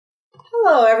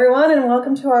Hello, everyone, and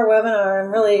welcome to our webinar.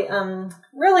 I'm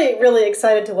really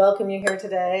excited to welcome you here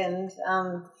today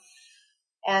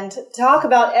and to talk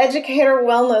about educator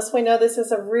wellness. We know this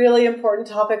is a really important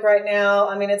topic right now.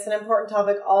 I mean, it's an important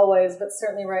topic always, but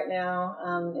certainly right now,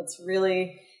 it's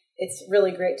really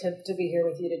great to be here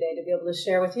with you today, to be able to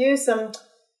share with you some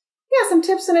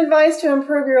tips and advice to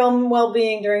improve your own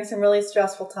well-being during some really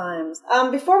stressful times.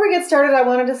 Before we get started, I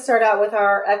wanted to start out with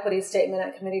our equity statement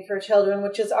at Committee for Children,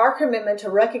 which is our commitment to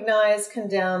recognize,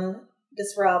 condemn,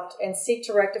 disrupt, and seek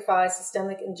to rectify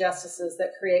systemic injustices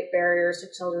that create barriers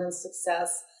to children's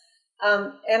success.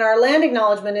 And our land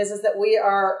acknowledgement is that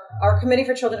our Committee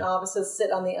for Children offices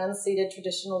sit on the unceded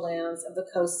traditional lands of the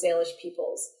Coast Salish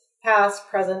peoples, past,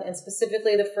 present, and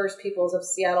specifically the First Peoples of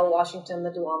Seattle, Washington, the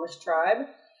Duwamish tribe.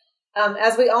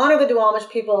 As we honor the Duwamish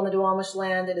people and the Duwamish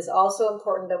land, it is also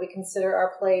important that we consider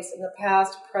our place in the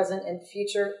past, present, and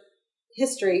future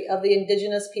history of the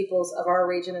indigenous peoples of our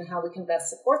region and how we can best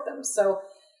support them. So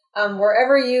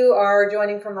wherever you are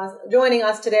joining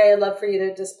us today, I'd love for you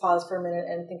to just pause for a minute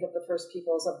and think of the first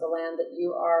peoples of the land that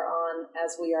you are on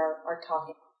as we are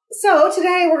talking. So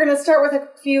today we're going to start with a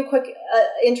few quick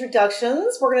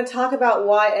introductions. We're going to talk about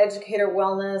why educator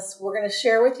wellness. We're going to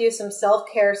share with you some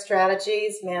self-care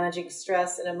strategies, managing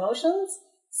stress and emotions,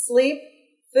 sleep,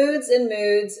 foods and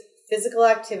moods, physical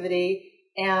activity,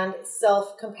 and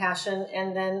self-compassion.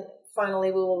 And then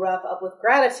finally, we will wrap up with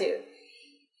gratitude.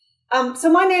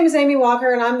 So my name is Amy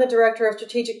Walker, and I'm the Director of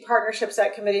Strategic Partnerships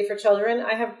at Committee for Children.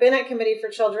 I have been at Committee for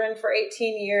Children for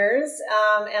 18 years,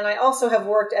 and I also have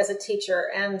worked as a teacher.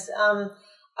 And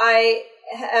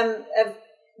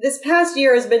this past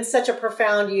year has been such a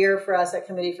profound year for us at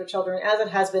Committee for Children, as it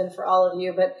has been for all of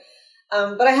you. But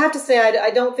I have to say, I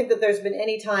don't think that there's been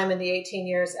any time in the 18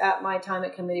 years at my time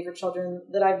at Committee for Children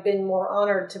that I've been more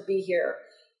honored to be here,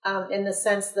 in the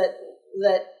sense that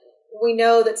we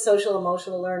know that social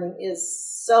emotional learning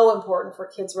is so important for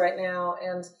kids right now,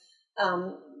 and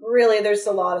really there's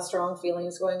a lot of strong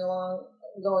feelings going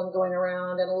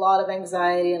around, and a lot of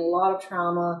anxiety and a lot of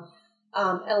trauma,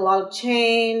 and a lot of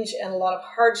change and a lot of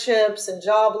hardships and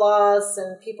job loss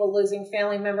and people losing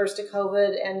family members to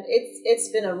COVID, and it's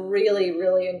been a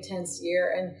really intense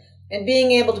year, and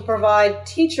being able to provide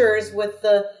teachers with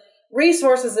the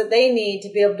resources that they need to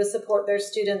be able to support their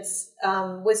students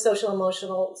with social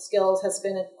emotional skills has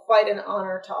been quite an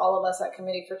honor to all of us at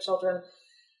Committee for Children.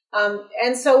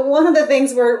 And so one of the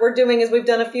things we're doing is we've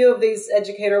done a few of these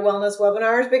educator wellness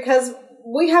webinars because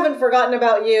we haven't forgotten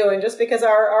about you, and just because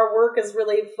our work is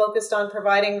really focused on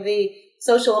providing the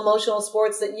social emotional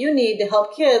supports that you need to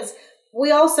help kids,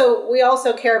 we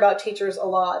also care about teachers a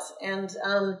lot.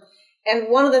 And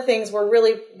one of the things we're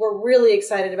really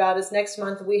excited about is next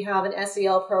month we have an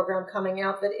SEL program coming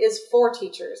out that is for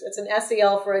teachers. It's an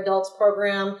SEL for Adults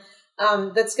program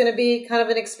that's going to be kind of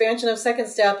an expansion of Second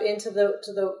Step into the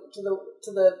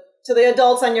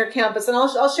adults on your campus, and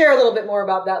I'll share a little bit more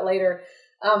about that later.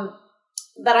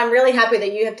 But I'm really happy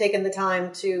that you have taken the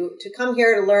time to come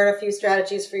here to learn a few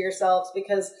strategies for yourselves,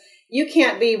 because you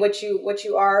can't be what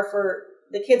you are for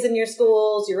the kids in your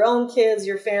schools, your own kids,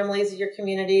 your families, your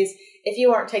communities, if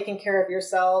you aren't taking care of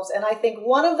yourselves. And I think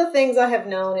one of the things I have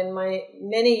known in my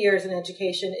many years in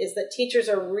education is that teachers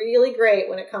are really great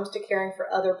when it comes to caring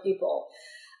for other people.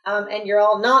 And you're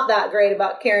all not that great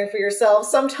about caring for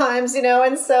yourselves sometimes,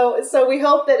 and so we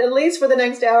hope that at least for the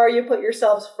next hour, you put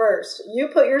yourselves first. You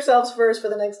put yourselves first for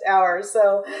the next hour.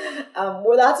 So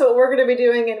that's what we're going to be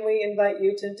doing, and we invite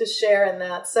you to share in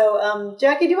that. So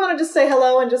Jackie, do you want to just say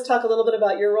hello and just talk a little bit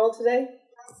about your role today?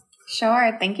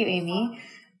 Sure. Thank you, Amy.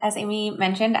 As Amy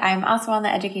mentioned, I'm also on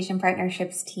the Education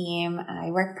Partnerships team. I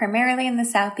work primarily in the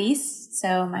Southeast,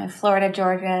 so my Florida,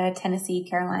 Georgia, Tennessee,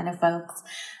 Carolina folks.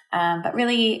 But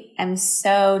really, I'm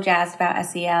so jazzed about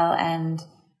SEL and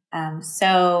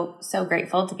so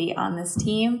grateful to be on this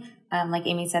team. Like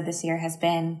Amy said, this year has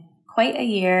been quite a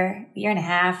year and a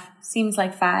half, seems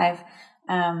like 5.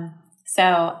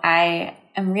 So I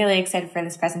am really excited for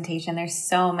this presentation. There's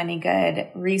so many good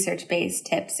research-based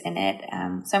tips in it.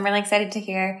 So I'm really excited to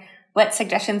hear what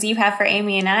suggestions you have for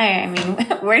Amy and I. I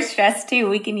mean, we're stressed too.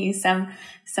 We can use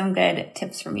some good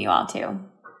tips from you all too.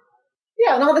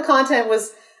 Yeah, and all the content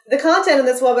in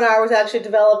this webinar was actually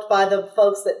developed by the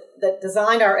folks that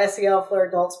designed our SEL for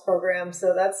Adults program.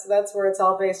 So that's where it's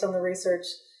all based on the research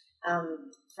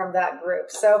from that group.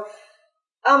 So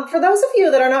for those of you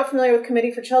that are not familiar with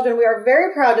Committee for Children, we are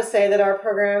very proud to say that our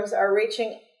programs are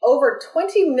reaching over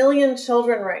 20 million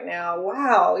children right now.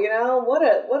 Wow, what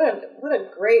a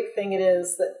great thing it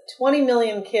is that 20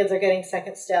 million kids are getting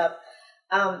Second Step.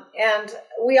 And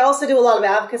we also do a lot of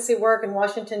advocacy work in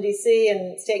Washington, D.C.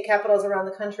 and state capitals around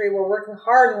the country. We're working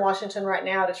hard in Washington right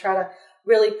now to try to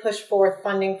really push forth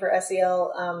funding for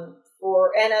SEL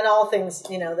and all things,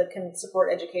 that can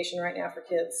support education right now for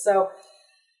kids. So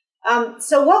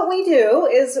what we do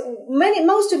is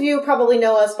most of you probably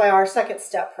know us by our Second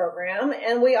Step program,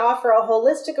 and we offer a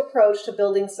holistic approach to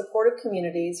building supportive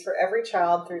communities for every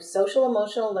child through social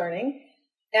emotional learning.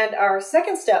 And our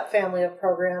Second Step family of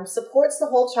programs supports the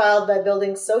whole child by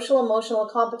building social emotional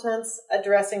competence,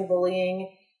 addressing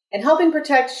bullying, and helping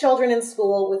protect children in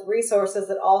school with resources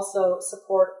that also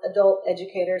support adult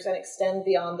educators and extend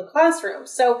beyond the classroom.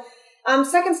 So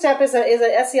Second Step is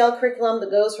a SEL curriculum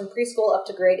that goes from preschool up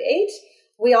to grade 8.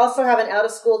 We also have an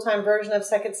out-of-school time version of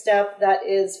Second Step that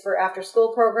is for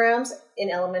after-school programs in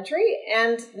elementary.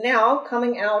 And now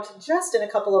coming out just in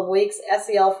a couple of weeks,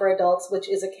 SEL for Adults, which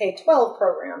is a K-12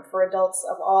 program for adults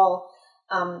of all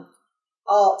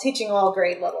teaching all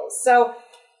grade levels. So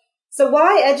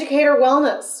why educator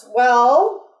wellness?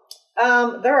 Well,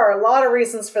 there are a lot of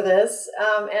reasons for this,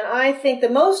 and I think the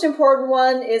most important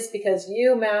one is because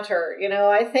you matter.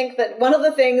 I think that one of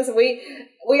the things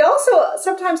we also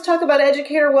sometimes talk about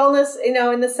educator wellness,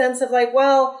 in the sense of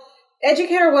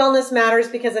educator wellness matters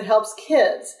because it helps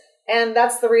kids, and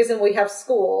that's the reason we have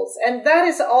schools, and that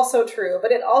is also true,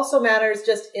 but it also matters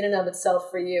just in and of itself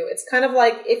for you. It's kind of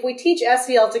like if we teach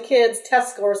SEL to kids,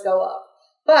 test scores go up,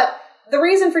 but the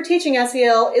reason for teaching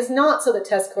SEL is not so that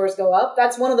test scores go up.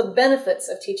 That's one of the benefits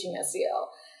of teaching SEL.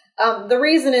 The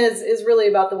reason is really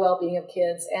about the well-being of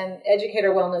kids, and educator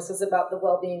wellness is about the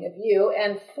well-being of you.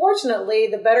 And fortunately,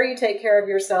 the better you take care of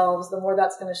yourselves, the more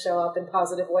that's going to show up in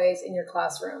positive ways in your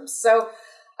classrooms. So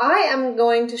I am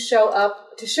going to share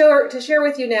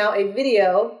with you now a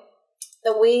video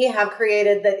that we have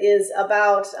created that is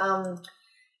about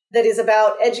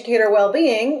educator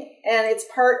well-being, and it's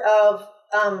part of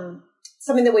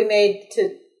something that we made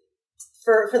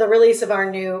for the release of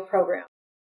our new program.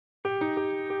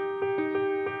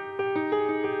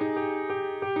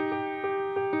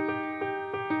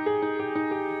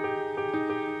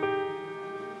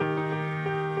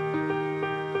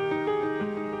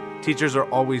 Teachers are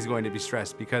always going to be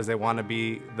stressed because they want to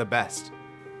be the best.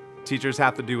 Teachers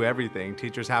have to do everything.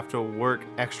 Teachers have to work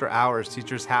extra hours.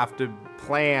 Teachers have to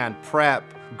plan, prep,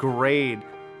 grade.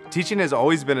 Teaching has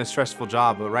always been a stressful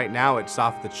job, but right now it's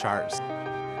off the charts.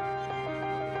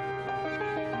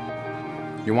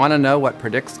 You want to know what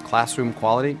predicts classroom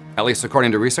quality, at least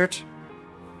according to research?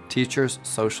 Teachers'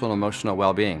 social and emotional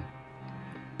well-being.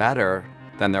 Better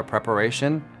than their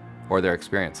preparation or their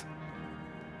experience.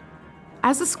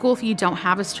 As a school, if you don't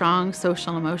have a strong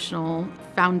social and emotional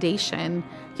foundation,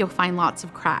 you'll find lots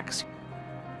of cracks.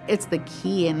 It's the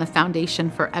key and the foundation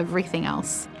for everything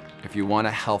else. If you want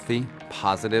a healthy,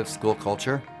 positive school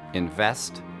culture,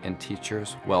 invest in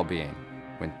teachers' well-being.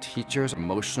 When teachers'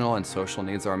 emotional and social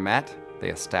needs are met, they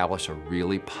establish a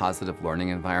really positive learning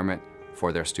environment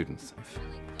for their students.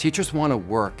 Teachers want to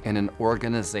work in an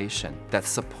organization that's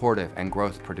supportive and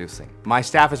growth-producing. My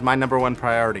staff is my #1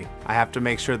 priority. I have to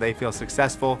make sure they feel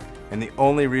successful, and the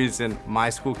only reason my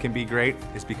school can be great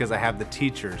is because I have the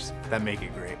teachers that make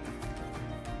it great.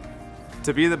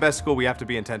 To be the best school, we have to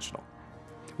be intentional.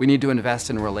 We need to invest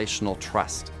in relational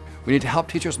trust. We need to help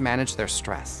teachers manage their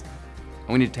stress.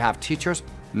 And we need to have teachers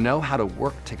know how to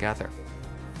work together.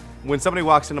 When somebody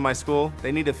walks into my school,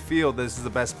 they need to feel this is the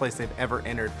best place they've ever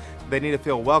entered. They need to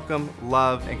feel welcome,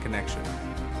 love, and connection.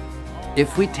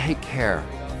 If we take care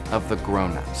of the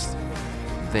grown-ups,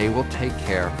 they will take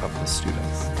care of the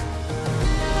students.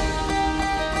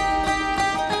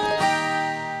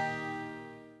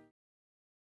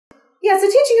 Yeah, so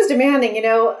teaching is demanding,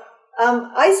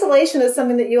 Isolation is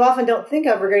something that you often don't think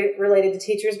of related to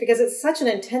teachers because it's such an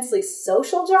intensely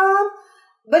social job.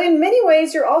 But in many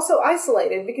ways, you're also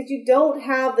isolated because you don't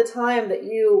have the time that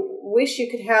you wish you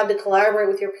could have to collaborate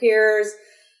with your peers.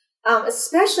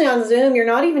 Especially on Zoom, you're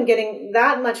not even getting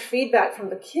that much feedback from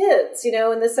the kids,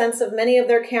 in the sense of many of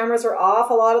their cameras are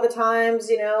off a lot of the times,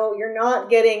 you're not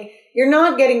getting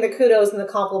the kudos and the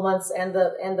compliments and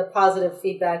the positive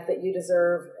feedback that you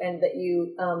deserve and that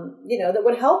that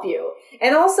would help you.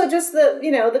 And also just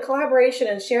the collaboration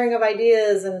and sharing of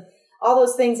ideas and all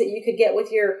those things that you could get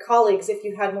with your colleagues if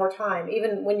you had more time,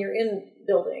 even when you're in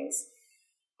buildings.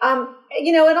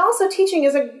 And also teaching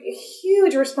is a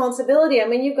huge responsibility. I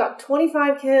mean, you've got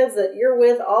 25 kids that you're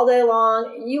with all day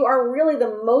long. You are really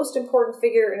the most important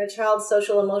figure in a child's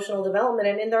social emotional development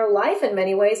and in their life in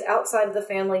many ways outside of the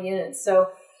family unit. So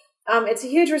it's a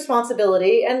huge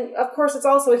responsibility. And of course, it's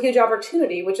also a huge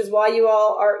opportunity, which is why you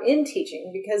all are in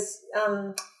teaching, because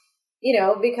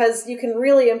because you can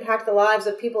really impact the lives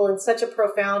of people in such a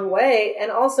profound way.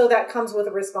 And also that comes with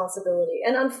a responsibility.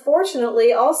 And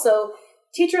unfortunately, also,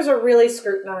 teachers are really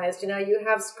scrutinized. You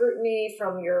have scrutiny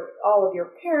from all of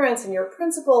your parents and your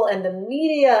principal and the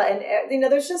media. And,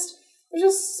 there's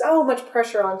just so much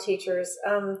pressure on teachers.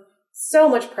 So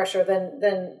much pressure than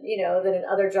in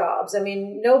other jobs. I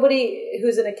mean, nobody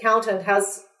who's an accountant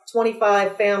has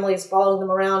 25 families following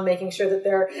them around, making sure that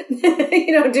they're,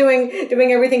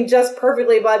 doing everything just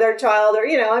perfectly by their child, or,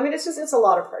 it's a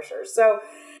lot of pressure. So,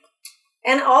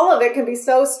 and all of it can be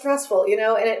so stressful,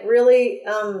 and it really,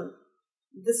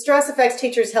 the stress affects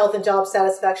teachers' health and job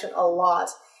satisfaction a lot.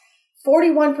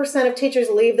 41% of teachers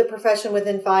leave the profession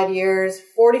within 5 years.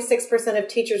 46% of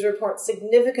teachers report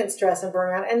significant stress and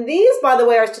burnout. And these, by the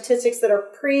way, are statistics that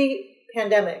are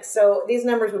pre-pandemic. So these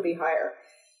numbers would be higher.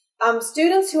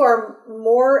 Students who are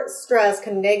more stressed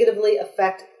can negatively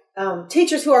affect,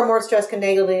 teachers who are more stressed can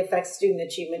negatively affect student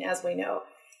achievement, as we know.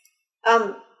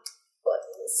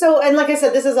 And like I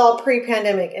said, this is all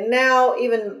pre-pandemic, and now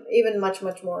even much,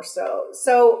 much more so.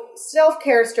 So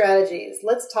self-care strategies,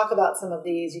 let's talk about some of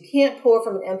these. You can't pour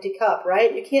from an empty cup,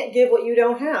 right? You can't give what you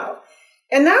don't have.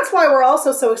 And that's why we're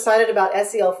also so excited about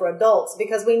SEL for adults,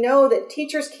 because we know that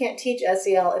teachers can't teach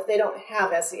SEL if they don't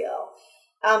have SEL.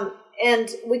 And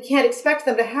we can't expect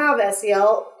them to have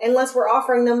SEL unless we're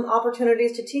offering them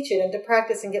opportunities to teach it and to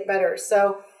practice and get better.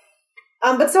 So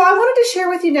I wanted to share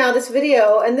with you now this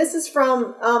video, and this is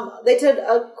from, they did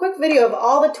a quick video of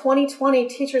all the 2020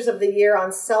 Teachers of the Year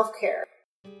on self-care.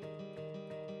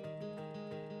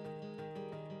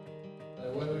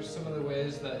 What are some of the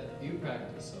ways that you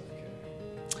practice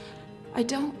self-care? I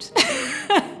don't.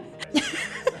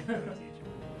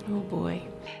 Oh boy.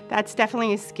 That's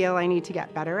definitely a skill I need to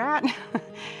get better at.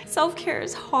 Self-care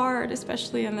is hard,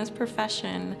 especially in this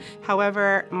profession.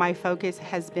 However, my focus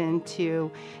has been to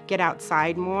get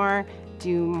outside more,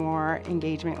 do more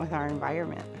engagement with our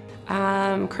environment.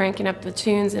 Cranking up the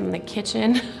tunes in the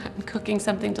kitchen. I'm cooking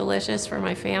something delicious for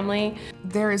my family.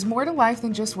 There is more to life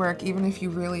than just work, even if you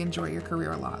really enjoy your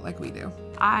career a lot, like we do.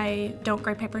 I don't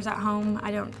grade papers at home.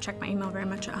 I don't check my email very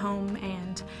much at home,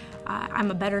 and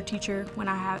I'm a better teacher when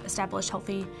I have established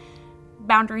healthy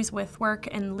boundaries with work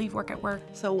and leave work at work.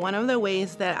 So one of the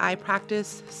ways that I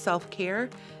practice self-care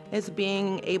is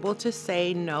being able to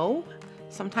say no.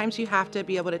 Sometimes you have to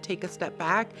be able to take a step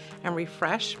back and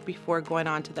refresh before going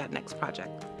on to that next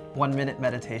project. 1-minute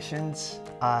meditations.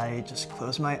 I just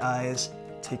close my eyes,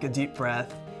 take a deep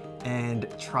breath, and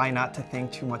try not to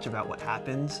think too much about what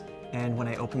happens. And when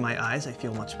I open my eyes, I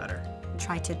feel much better.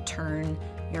 Try to turn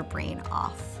your brain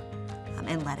off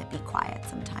and let it be quiet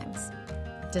sometimes.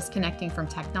 Disconnecting from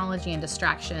technology and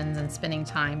distractions and spending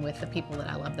time with the people that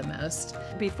I love the most.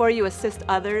 Before you assist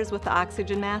others with the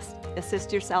oxygen mask,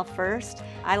 assist yourself first.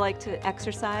 I like to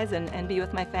exercise and be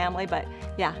with my family, but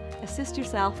yeah, assist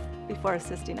yourself before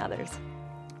assisting others.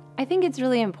 I think it's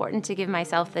really important to give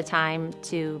myself the time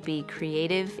to be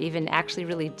creative. Even actually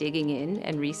really digging in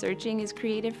and researching is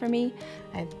creative for me.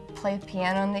 I play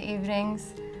piano in the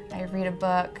evenings. I read a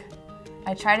book.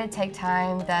 I try to take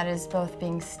time that is both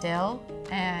being still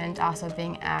and also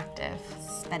being active.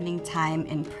 Spending time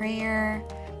in prayer,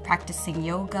 practicing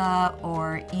yoga,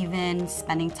 or even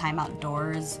spending time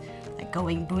outdoors, like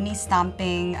going boonie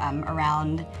stomping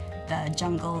around the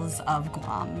jungles of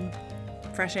Guam.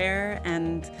 Fresh air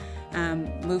and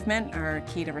movement are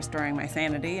key to restoring my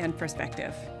sanity and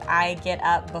perspective. I get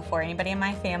up before anybody in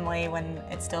my family when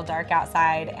it's still dark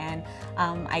outside, and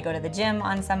I go to the gym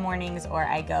on some mornings, or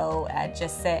I go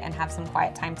just sit and have some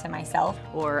quiet time to myself.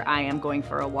 Or I am going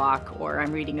for a walk, or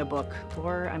I'm reading a book,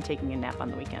 or I'm taking a nap on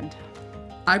the weekend.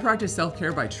 I practice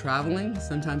self-care by traveling.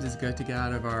 Sometimes it's good to get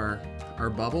out of our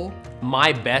bubble.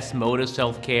 My best mode of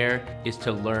self-care is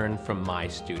to learn from my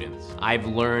students. I've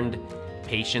learned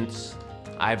patience,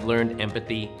 I've learned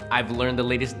empathy, I've learned the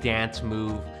latest dance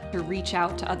move. To reach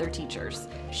out to other teachers,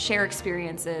 share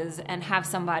experiences, and have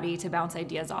somebody to bounce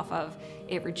ideas off of.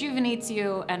 It rejuvenates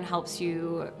you and helps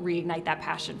you reignite that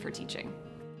passion for teaching.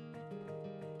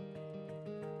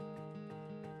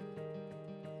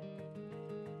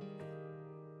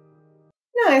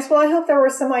 Nice. Well, I hope there were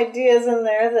some ideas in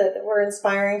there that were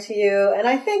inspiring to you. And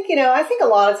I think, I think a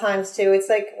lot of times too, it's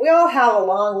like we all have a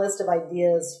long list of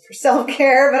ideas for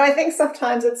self-care, but I think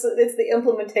sometimes it's the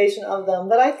implementation of them.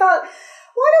 But I thought,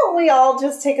 why don't we all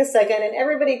just take a second and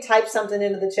everybody type something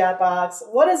into the chat box?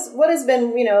 What has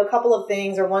been, a couple of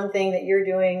things or one thing that you're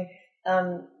doing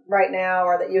right now,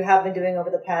 or that you have been doing over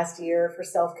the past year for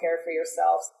self-care for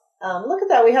yourselves? Look at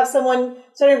that. We have someone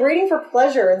started reading for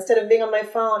pleasure instead of being on my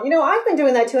phone. I've been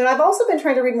doing that too. And I've also been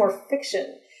trying to read more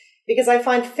fiction. because I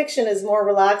find fiction is more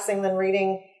relaxing than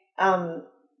reading,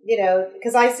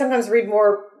 because I sometimes read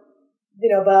more,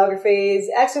 biographies,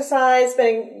 exercise,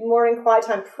 spending morning quiet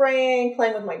time praying,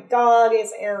 playing with my dog.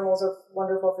 These animals are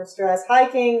wonderful for stress.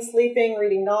 Hiking, sleeping,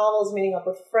 reading novels, meeting up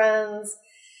with friends.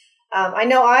 I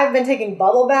know I've been taking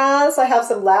bubble baths. I have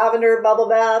some lavender bubble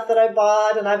bath that I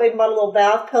bought, and I've even bought a little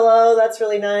bath pillow. That's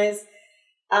really nice.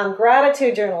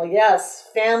 Gratitude journal, yes.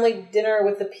 Family dinner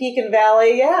with the Peak and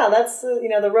Valley. Yeah, that's,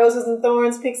 the roses and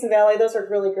thorns, peaks and valley. Those are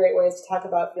really great ways to talk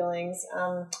about feelings.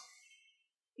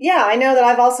 I know that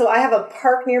I have a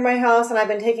park near my house, and I've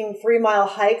been taking 3-mile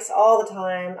hikes all the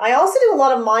time. I also do a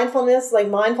lot of mindfulness, like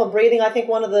mindful breathing. I think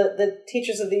one of the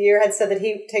teachers of the year had said that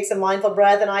he takes a mindful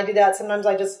breath, and I do that. Sometimes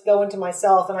I just go into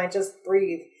myself and I just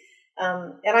breathe.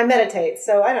 And I meditate.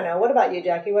 So I don't know. What about you,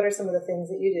 Jackie? What are some of the things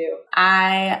that you do?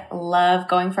 I love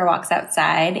going for walks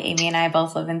outside. Amy and I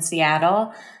both live in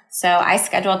Seattle. So I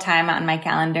schedule time on my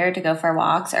calendar to go for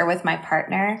walks, or with my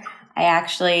partner. I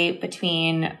actually,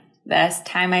 between this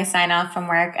time I sign off from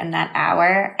work and that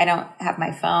hour, I don't have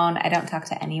my phone. I don't talk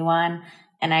to anyone.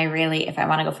 And I really, if I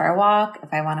want to go for a walk,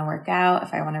 if I want to work out,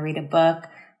 if I want to read a book,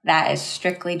 that is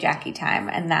strictly Jackie time.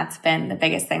 And that's been the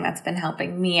biggest thing that's been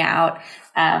helping me out.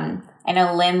 I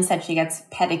know Lynn said she gets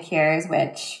pedicures,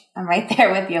 which I'm right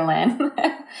there with you, Lynn.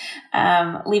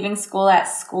 Leaving school at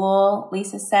school,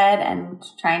 Lisa said, and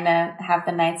trying to have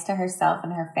the nights to herself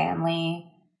and her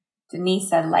family. Denise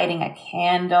said lighting a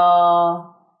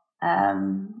candle.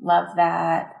 Love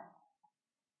that.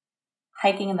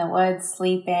 Hiking in the woods,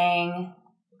 sleeping,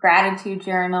 gratitude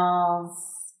journals.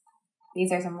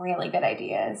 These are some really good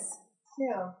ideas.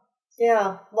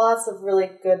 Yeah, lots of really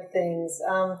good things.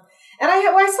 And I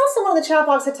saw someone in the chat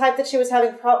box that typed that she was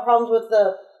having problems with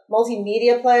the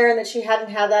multimedia player and that she hadn't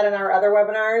had that in our other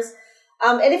webinars.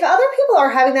 And if other people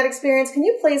are having that experience, can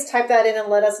you please type that in and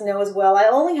let us know as well? I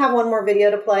only have one more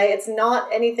video to play. It's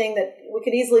not anything that we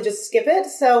could easily just skip it.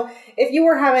 So if you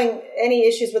were having any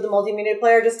issues with the multimedia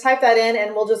player, just type that in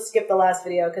and we'll just skip the last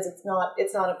video because it's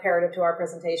not imperative to our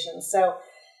presentation. So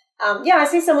I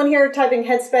see someone here typing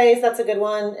Headspace. That's a good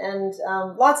one. And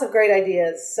lots of great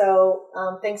ideas. So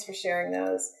thanks for sharing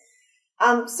those.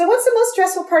 So what's the most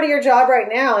stressful part of your job right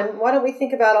now? And why don't we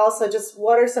think about also just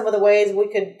what are some of the ways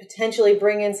we could potentially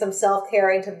bring in some self-care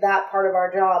into that part of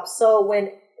our job? So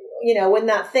when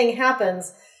that thing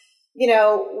happens,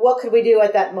 what could we do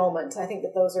at that moment? I think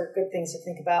that those are good things to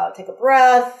think about. Take a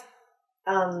breath.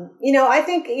 I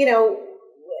think,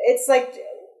 it's like,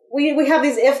 we have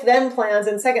these if-then plans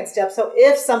in second step. So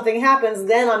if something happens,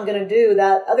 then I'm going to do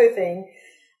that other thing.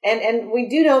 And we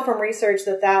do know from research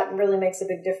that really makes a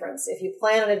big difference if you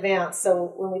plan in advance.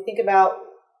 So when we think about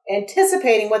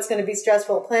anticipating what's going to be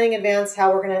stressful, planning in advance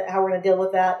how we're going to deal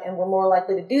with that, and we're more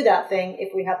likely to do that thing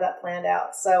if we have that planned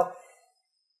out. So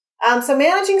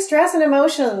managing stress and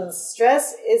emotions.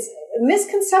 Stress is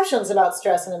misconceptions about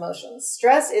stress and emotions.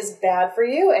 Stress is bad for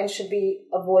you and should be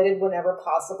avoided whenever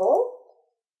possible.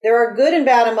 There are good and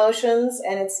bad emotions,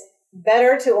 and it's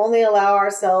better to only allow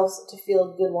ourselves to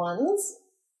feel good ones.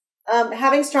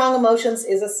 Having strong emotions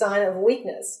is a sign of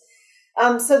weakness.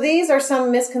 So these are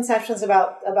some misconceptions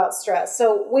about stress.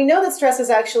 So we know that stress is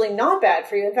actually not bad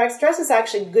for you. In fact, stress is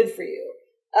actually good for you.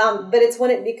 But it's when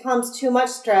it becomes too much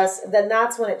stress, then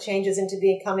that's when it changes into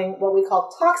becoming what we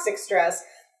call toxic stress,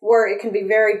 where it can be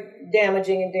very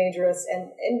damaging and dangerous.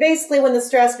 And basically when the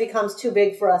stress becomes too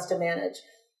big for us to manage.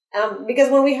 Because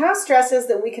when we have stresses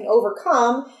that we can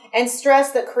overcome and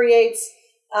stress that creates,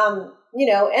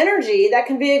 energy, that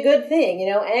can be a good thing.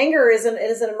 Anger is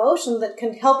an emotion that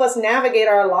can help us navigate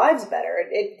our lives better.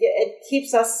 It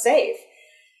keeps us safe.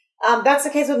 That's the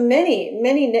case with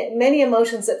many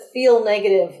emotions that feel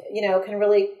negative, can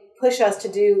really push us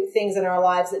to do things in our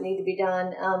lives that need to be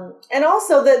done. And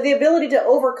also the ability to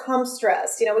overcome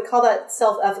stress. We call that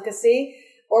self-efficacy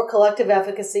or collective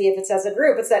efficacy if it's as a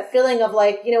group. It's that feeling of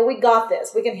like, we got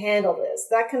this, we can handle this.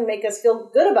 That can make us feel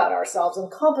good about ourselves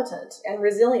and competent and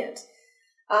resilient.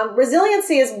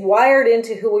 Resiliency is wired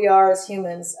into who we are as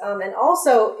humans, and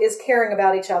also is caring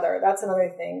about each other. That's another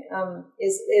thing,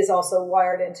 is also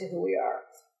wired into who we are.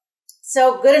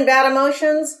 So good and bad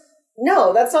emotions?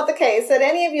 No, that's not the case. And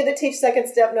any of you that teach second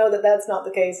step know that that's not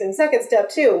the case. In second step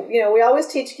too, we always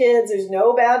teach kids there's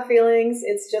no bad feelings.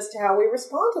 It's just how we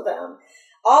respond to them.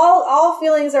 All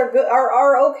feelings are good,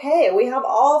 are okay. We have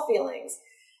all feelings.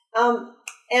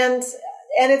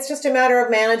 And it's just a matter of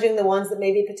managing the ones that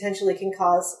maybe potentially can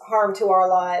cause harm to our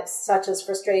lives, such as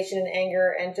frustration and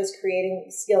anger, and just creating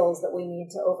skills that we need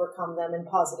to overcome them in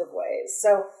positive ways.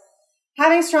 So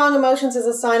having strong emotions is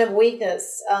a sign of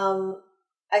weakness.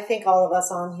 I think all of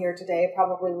us on here today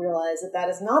probably realize that that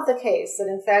is not the case, that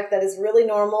in fact that is really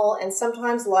normal, and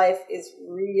sometimes life is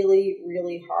really,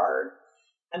 really hard.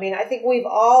 I mean, I think we've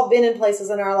all been in places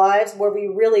in our lives where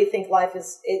we really think life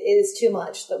is too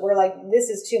much, that we're like, this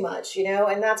is too much,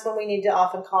 and that's when we need to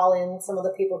often call in some of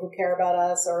the people who care about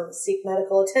us, or seek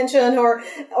medical attention, or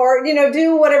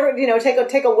do whatever,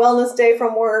 take a wellness day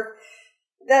from work.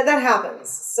 That happens.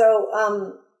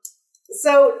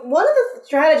 So one of the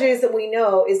strategies that we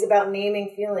know is about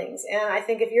naming feelings. And I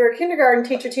think if you're a kindergarten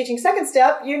teacher teaching second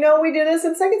step, we do this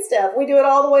in second step. We do it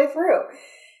all the way through.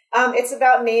 It's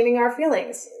about naming our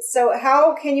feelings. So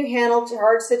how can you handle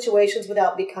hard situations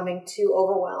without becoming too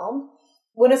overwhelmed?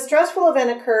 When a stressful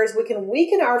event occurs, we can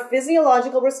weaken our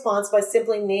physiological response by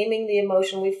simply naming the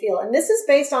emotion we feel. And this is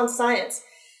based on science.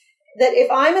 That if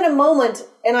I'm in a moment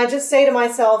and I just say to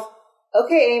myself,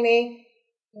 okay, Amy,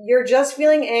 you're just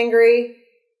feeling angry.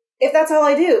 If that's all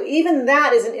I do, even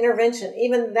that is an intervention.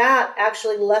 Even that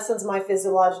actually lessens my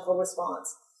physiological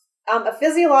response. A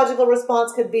physiological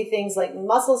response could be things like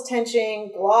muscles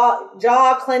tension,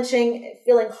 jaw clenching,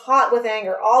 feeling hot with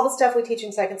anger, all the stuff we teach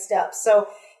in second step. So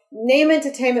name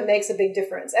entertainment makes a big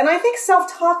difference. And I think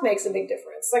self-talk makes a big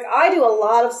difference. Like I do a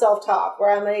lot of self-talk where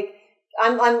I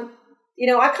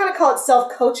kind of call it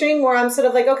self-coaching, where I'm sort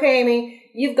of like, okay, Amy,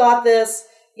 you've got this.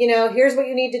 Here's what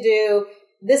you need to do.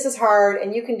 This is hard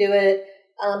and you can do it.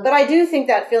 But I do think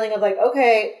that feeling of like,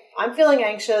 okay, I'm feeling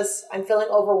anxious. I'm feeling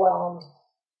overwhelmed.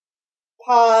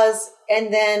 Pause.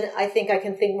 And then I think I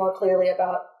can think more clearly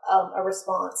about a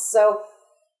response. So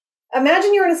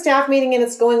imagine you're in a staff meeting and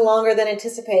it's going longer than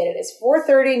anticipated. It's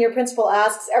 4:30 and your principal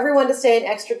asks everyone to stay an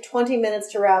extra 20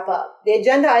 minutes to wrap up. The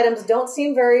agenda items don't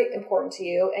seem very important to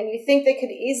you and you think they could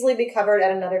easily be covered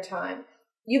at another time.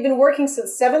 You've been working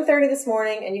since 7:30 this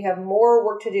morning and you have more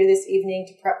work to do this evening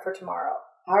to prep for tomorrow.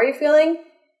 How are you feeling?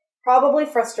 Probably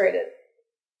frustrated.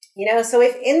 So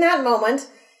if in that moment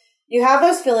you have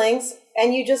those feelings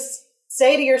and you just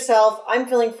say to yourself, I'm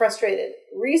feeling frustrated.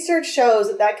 Research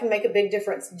shows that can make a big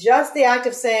difference. Just the act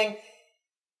of saying,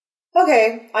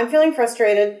 okay, I'm feeling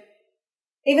frustrated,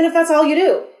 even if that's all you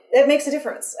do, it makes a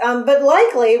difference. But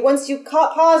likely once you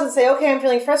pause and say, okay, I'm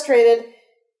feeling frustrated,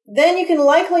 then you can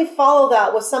likely follow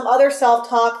that with some other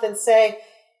self-talk than say,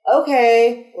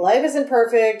 okay, life isn't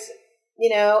perfect.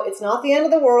 It's not the end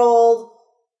of the world.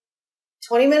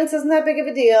 20 minutes isn't that big of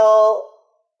a deal.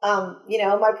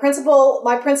 My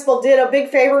principal did a big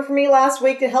favor for me last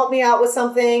week to help me out with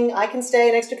something. I can stay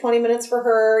an extra 20 minutes for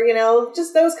her,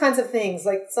 just those kinds of things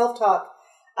like self-talk.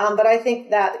 But I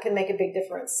think that can make a big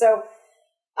difference. So,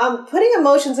 putting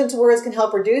emotions into words can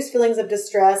help reduce feelings of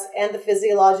distress and the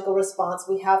physiological response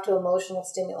we have to emotional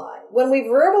stimuli. When we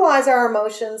verbalize our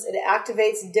emotions, it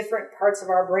activates different parts of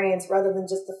our brains rather than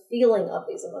just the feeling of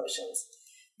these emotions.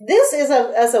 This is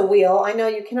as a wheel. I know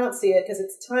you cannot see it because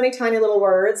it's tiny, tiny little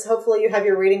words. Hopefully you have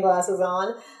your reading glasses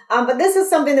on. But this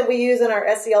is something that we use in our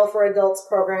SEL for Adults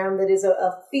program that is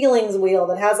a feelings wheel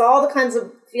that has all the kinds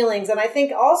of feelings. And I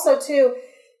think also, too,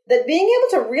 that being able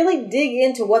to really dig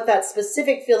into what that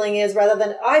specific feeling is rather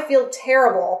than I feel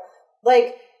terrible,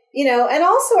 and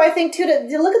also I think too,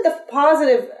 to look at the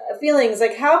positive feelings,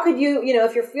 like how could you,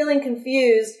 if you're feeling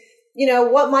confused,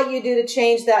 what might you do to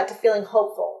change that to feeling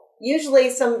hopeful? Usually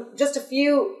just a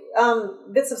few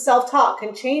bits of self-talk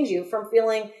can change you from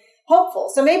feeling hopeful.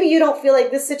 So maybe you don't feel like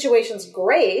this situation's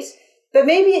great, but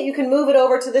maybe you can move it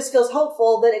over to this feels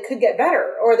hopeful that it could get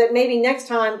better, or that maybe next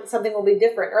time something will be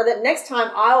different, or that next time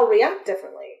I'll react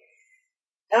differently.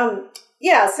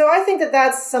 So I think that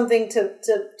that's something to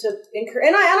encourage.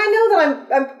 And I know that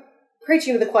I'm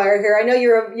preaching to the choir here. I know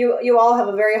you all have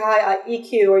a very high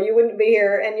EQ, or you wouldn't be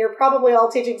here, and you're probably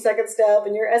all teaching second step,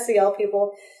 and you're SEL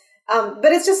people.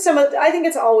 But it's just I think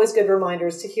it's always good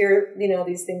reminders to hear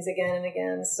these things again and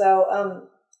again. So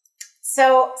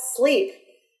sleep.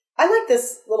 I like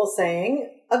this little saying,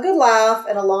 a good laugh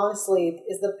and a long sleep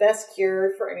is the best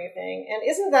cure for anything. And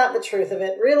isn't that the truth of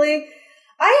it, really?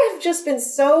 I have just been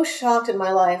so shocked in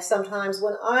my life sometimes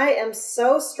when I am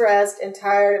so stressed and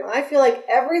tired and I feel like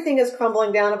everything is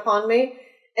crumbling down upon me.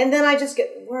 And then I just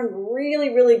get one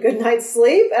really, really good night's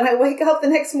sleep and I wake up the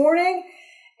next morning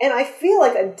and I feel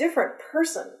like a different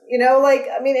person.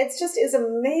 It's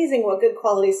amazing what good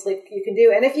quality sleep you can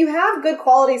do. And if you have good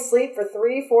quality sleep for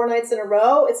 3-4 nights in a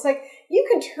row, it's like you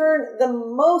can turn the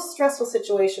most stressful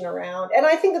situation around. And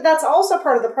I think that that's also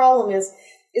part of the problem is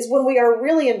when we are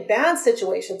really in bad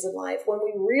situations in life, when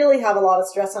we really have a lot of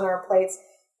stress on our plates,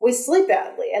 we sleep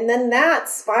badly. And then that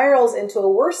spirals into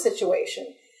a worse situation.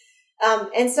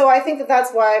 And so I think that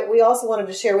that's why we also wanted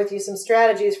to share with you some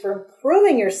strategies for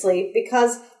improving your sleep,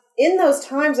 because in those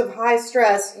times of high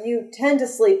stress, you tend to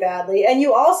sleep badly, and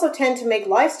you also tend to make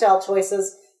lifestyle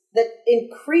choices that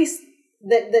increase,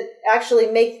 that actually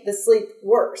make the sleep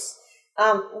worse.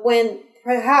 When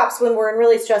we're in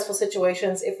really stressful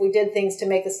situations, if we did things to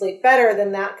make the sleep better,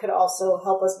 then that could also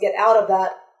help us get out of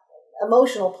that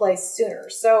emotional place sooner.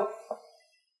 So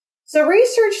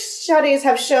research studies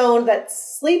have shown that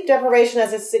sleep deprivation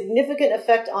has a significant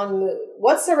effect on mood.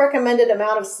 What's the recommended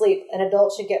amount of sleep an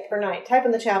adult should get per night? Type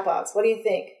in the chat box. What do you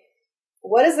think?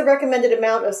 What is the recommended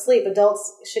amount of sleep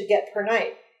adults should get per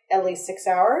night? At least 6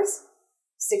 hours?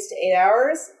 6 to 8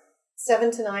 hours?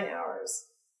 7 to 9 hours?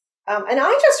 And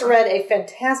I just read a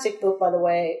fantastic book, by the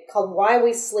way, called Why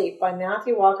We Sleep by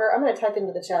Matthew Walker. I'm going to type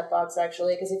into the chat box,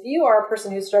 actually, because if you are a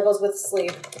person who struggles with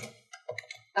sleep,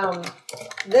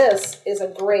 this is a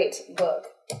great book.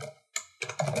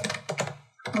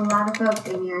 A lot of folks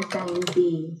in here are saying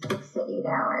B, 6 to 8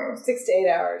 hours. 6 to 8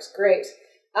 hours, great.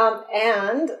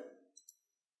 And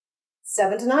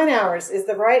 7 to 9 hours is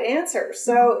the right answer.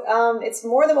 So it's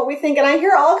more than what we think. And I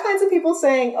hear all kinds of people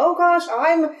saying, "Oh gosh,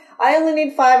 I only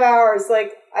need 5 hours."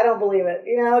 Like, I don't believe it.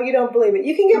 You don't believe it.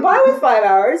 You can get by with 5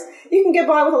 hours. You can get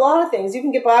by with a lot of things. You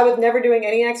can get by with never doing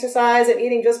any exercise and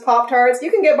eating just Pop-Tarts. You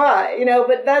can get by,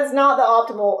 but that's not the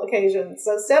optimal occasion.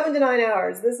 So 7 to 9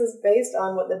 hours. This is based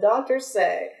on what the doctors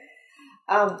say.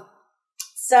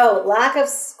 So lack of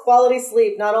quality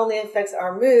sleep not only affects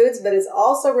our moods, but is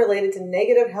also related to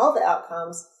negative health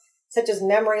outcomes, such as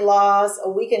memory loss, a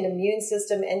weakened immune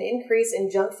system, and increase in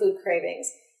junk food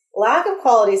cravings. Lack of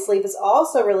quality sleep is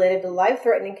also related to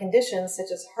life-threatening conditions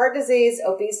such as heart disease,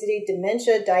 obesity,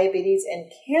 dementia, diabetes, and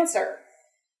cancer.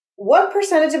 What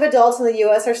percentage of adults in the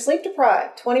U.S. are sleep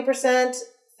deprived? 20%,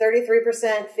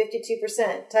 33%,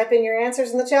 52%. Type in your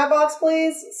answers in the chat box,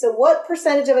 please. So what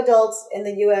percentage of adults in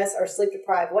the U.S. are sleep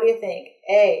deprived? What do you think?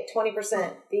 A,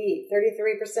 20%, B,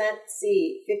 33%,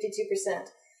 C, 52%.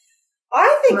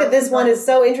 I think that this one is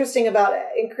so interesting about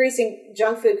increasing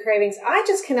junk food cravings. I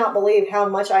just cannot believe how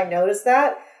much I notice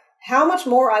that, how much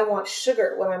more I want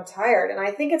sugar when I'm tired. And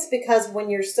I think it's because when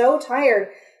you're so tired,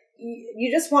 you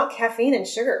just want caffeine and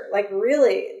sugar, like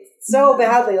really so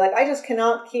badly. Like I just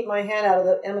cannot keep my hand out of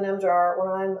the M&M jar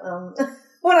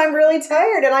when I'm really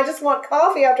tired, and I just want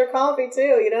coffee after coffee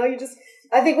too.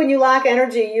 I think when you lack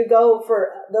energy, you go for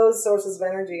those sources of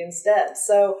energy instead.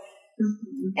 So.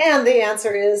 And the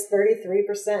answer is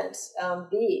 33%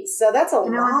 B. So that's a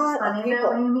lot of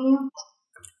people.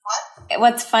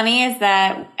 What's funny is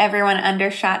that everyone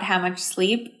undershot how much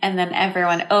sleep, and then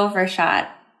everyone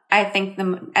overshot. I think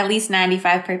at least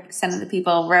 95% of the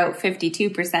people wrote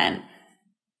 52%.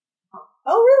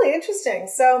 Oh, really? Interesting.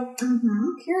 So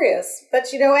curious.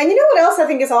 But, and what else I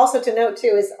think is also to note,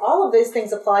 too, is all of these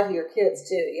things apply to your kids,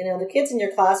 too. The kids in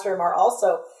your classroom are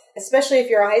also, especially if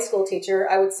you're a high school teacher,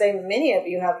 I would say many of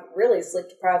you have really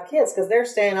sleep-deprived kids because they're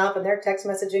staying up and they're text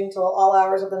messaging till all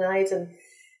hours of the night,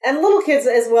 and little kids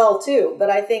as well, too.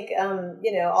 But I think,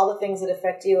 all the things that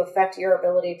affect you affect your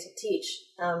ability to teach,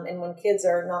 and when kids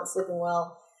are not sleeping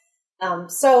well.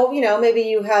 So, maybe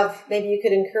you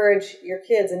could encourage your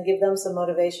kids and give them some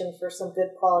motivation for some good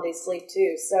quality sleep,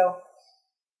 too. So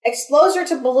exposure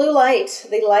to blue light,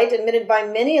 the light emitted by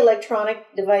many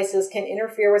electronic devices, can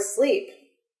interfere with sleep.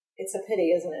 It's a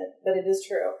pity, isn't it? But it is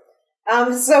true.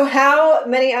 So how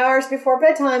many hours before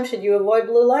bedtime should you avoid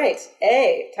blue light?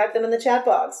 A, type them in the chat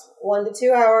box. 1 to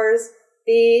 2 hours.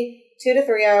 B, 2 to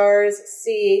 3 hours.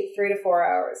 C, 3 to 4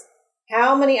 hours.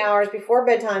 How many hours before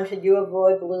bedtime should you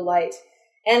avoid blue light?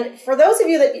 And for those of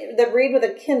you that read with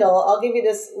a Kindle, I'll give you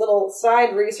this little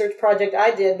side research project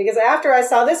I did, because after I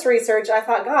saw this research, I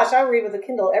thought, gosh, I read with a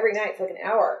Kindle every night for like an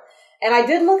hour. And I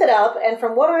did look it up, and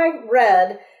from what I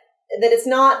read, that it's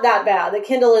not that bad. The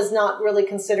Kindle is not really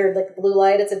considered like blue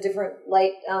light. It's a different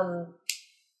light.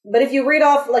 But if you read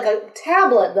off like a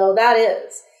tablet, though, that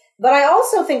is. But I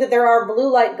also think that there are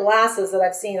blue light glasses that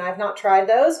I've seen. I've not tried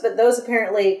those, but those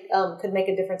apparently could make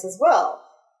a difference as well.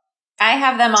 I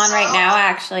have them on right now,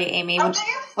 actually, Amy.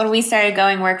 When we started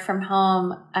going work from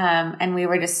home, and we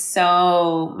were just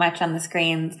so much on the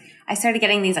screens, I started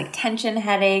getting these like tension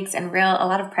headaches and a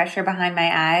lot of pressure behind my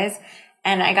eyes.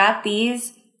 And I got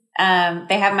these.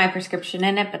 They have my prescription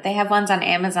in it, but they have ones on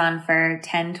Amazon for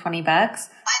 $10, $20. I never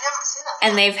see them.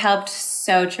 And they've helped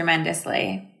so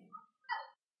tremendously.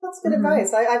 That's good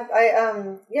advice. So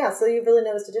you really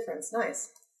noticed a difference. Nice.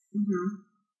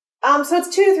 So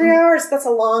it's 2 to 3 hours. That's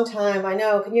a long time. I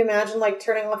know. Can you imagine like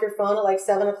turning off your phone at like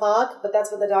 7 o'clock? But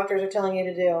that's what the doctors are telling you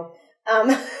to do.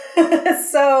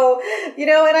 So,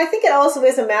 and I think it also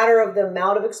is a matter of the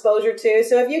amount of exposure too.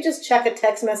 So if you just check a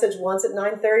text message once at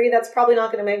 9:30, that's probably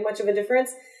not going to make much of a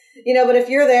difference. But if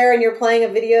you're there and you're playing a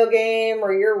video game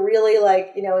or you're really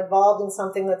involved in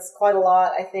something that's quite a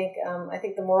lot, I think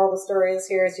the moral of the story is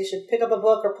you should pick up a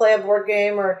book or play a board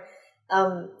game or,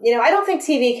 I don't think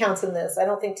TV counts in this. I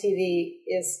don't think TV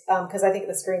is, because I think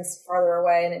the screen's farther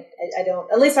away and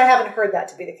at least I haven't heard that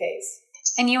to be the case.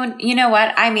 And you know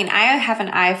what? I mean, I have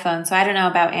an iPhone, so I don't know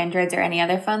about Androids or any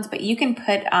other phones, but you can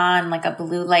put on like a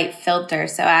blue light filter.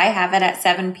 So I have it at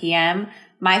 7 p.m.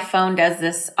 My phone does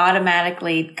this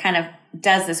automatically, kind of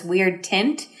does this weird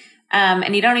tint.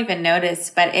 And you don't even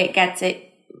notice, but it gets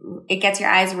your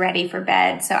eyes ready for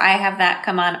bed. So I have that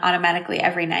come on automatically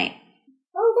every night.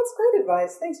 Oh, that's great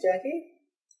advice. Thanks, Jackie.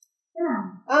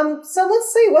 Yeah. So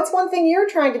let's see. What's one thing you're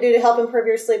trying to do to help improve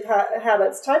your sleep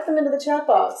habits? Type them into the chat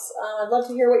box. I'd love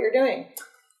to hear what you're doing.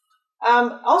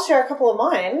 I'll share a couple of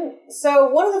mine. So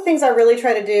one of the things I really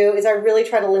try to do is I really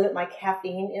try to limit my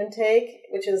caffeine intake,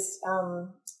 which is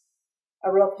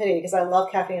a real pity because I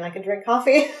love caffeine. I can drink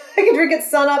coffee. I can drink it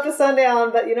sun up to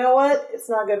sundown, but you know what? It's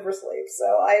not good for sleep. So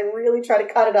I really try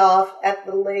to cut it off at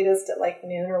the latest at like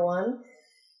noon or 1.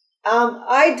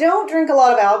 I don't drink a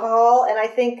lot of alcohol, and I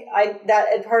think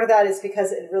and part of that is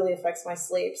because it really affects my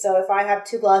sleep. So if I have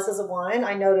 2 glasses of wine,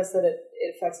 I notice that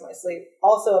it affects my sleep.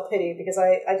 Also a pity because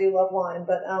I do love wine,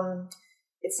 but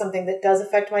it's something that does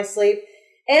affect my sleep.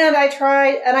 And I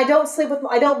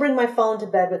don't bring my phone to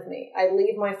bed with me. I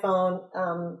leave my phone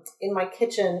in my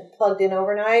kitchen plugged in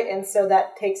overnight, and so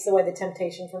that takes away the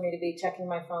temptation for me to be checking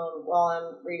my phone while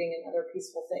I'm reading and other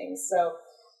peaceful things.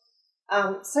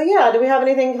 So yeah, do we have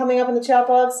anything coming up in the chat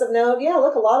box of note? Yeah,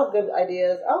 look, a lot of good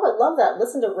ideas. Oh, I love that.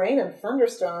 Listen to rain and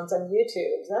thunderstorms on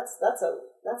YouTube.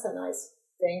 That's a nice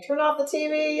thing. Turn off the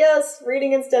TV. Yes,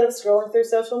 reading instead of scrolling through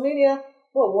social media.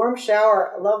 Oh, a warm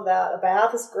shower. I love that. A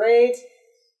bath is great.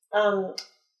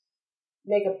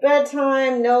 Make a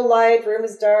bedtime. No light. Room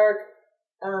is dark.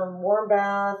 Warm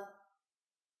bath.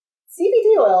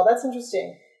 CBD oil. That's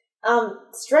interesting.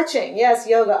 Stretching. Yes,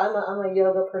 yoga. I'm a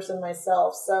yoga person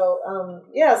myself. So,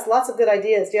 yes, lots of good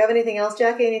ideas. Do you have anything else,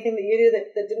 Jackie? Anything that you do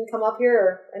that didn't come up here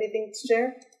or anything to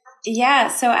share? Yeah.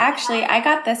 So actually I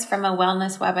got this from a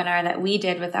wellness webinar that we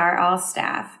did with our all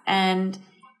staff. And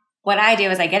what I do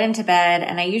is I get into bed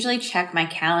and I usually check my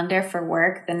calendar for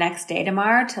work the next day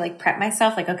tomorrow to like prep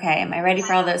myself. Like, okay, am I ready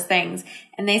for all those things?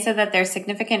 And they said that there's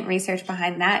significant research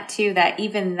behind that too, that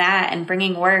even that and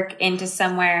bringing work into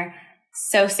somewhere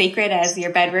so sacred as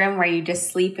your bedroom where you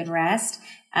just sleep and rest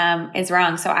is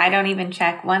wrong. So I don't even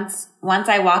check once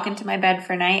I walk into my bed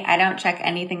for night, I don't check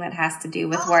anything that has to do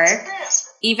with work.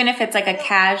 Even if it's like a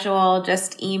casual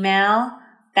just email,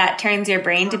 that turns your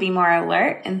brain to be more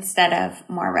alert instead of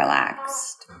more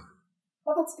relaxed.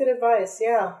 Oh, that's good advice.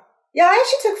 Yeah. Yeah, I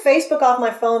actually took Facebook off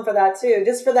my phone for that too,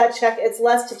 just for that check. It's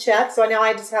less to check. So now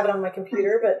I just have it on my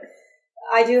computer, but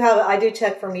I do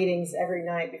check for meetings every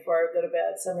night before I go to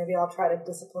bed. So maybe I'll try to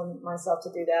discipline myself to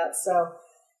do that.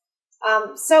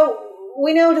 So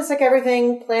we know just like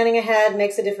everything, planning ahead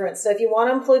makes a difference. So if you want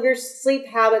to improve your sleep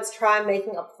habits, try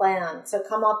making a plan. So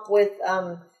come up with,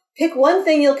 pick one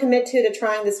thing you'll commit to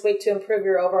trying this week to improve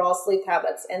your overall sleep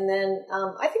habits. And then,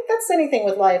 I think that's anything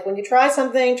with life. When you try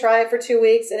something, try it for 2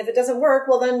 weeks. And if it doesn't work,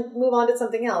 well, then move on to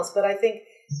something else. But I think,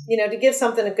 to give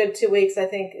something a good 2 weeks, I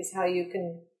think is how you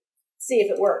can see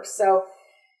if it works. So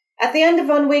at the end of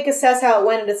 1 week, assess how it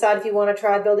went and decide if you want to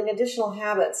try building additional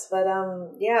habits. But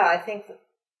yeah, I think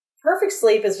perfect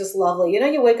sleep is just lovely.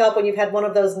 You wake up when you've had one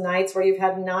of those nights where you've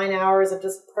had 9 hours of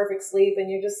just perfect sleep and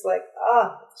you're just like,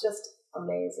 it's just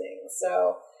amazing.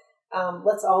 So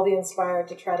let's all be inspired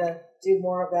to try to do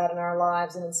more of that in our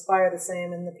lives and inspire the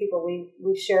same in the people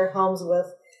we share homes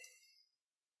with.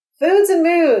 Foods and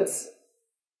moods.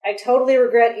 I totally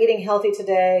regret eating healthy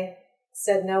today.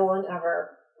 Said no one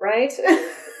ever, right?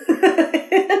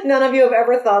 None of you have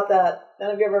ever thought that.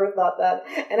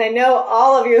 And I know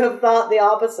all of you have thought the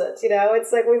opposite.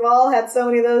 It's like we've all had so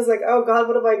many of those like, oh God,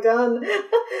 what have I done?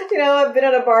 I've been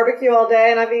at a barbecue all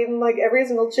day and I've eaten like every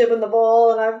single chip in the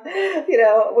bowl and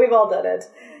we've all done it.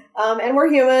 And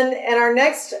we're human. And our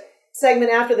next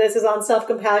segment after this is on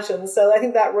self-compassion. So I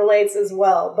think that relates as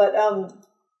well. But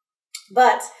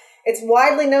it's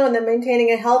widely known that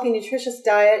maintaining a healthy, nutritious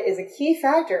diet is a key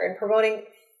factor in promoting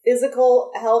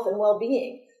physical health and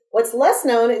well-being. What's less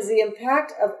known is the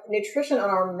impact of nutrition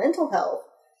on our mental health.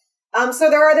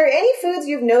 So are there any foods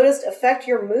you've noticed affect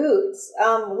your moods?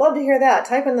 Love to hear that.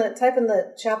 Type in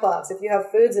the chat box if you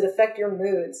have foods that affect your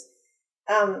moods.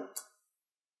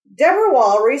 Deborah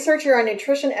Wall, researcher and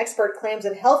nutrition expert, claims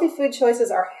that healthy food choices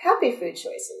are happy food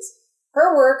choices.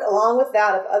 Her work, along with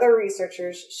that of other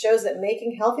researchers, shows that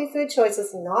making healthy food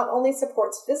choices not only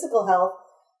supports physical health,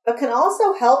 but can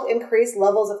also help increase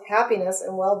levels of happiness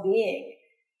and well-being.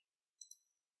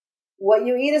 What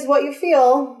you eat is what you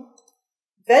feel.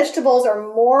 Vegetables are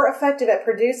more effective at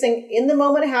producing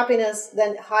in-the-moment happiness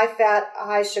than high-fat,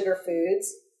 high-sugar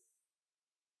foods.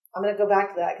 I'm going to go back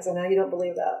to that because I know you don't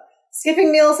believe that.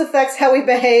 Skipping meals affects how we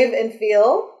behave and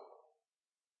feel.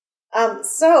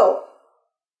 So,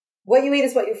 what you eat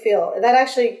is what you feel. That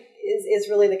actually is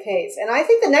really the case. And I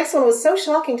think the next one was so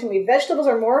shocking to me. Vegetables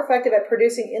are more effective at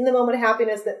producing in-the-moment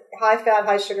happiness than high-fat,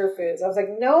 high-sugar foods. I was like,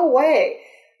 no way.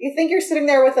 You think you're sitting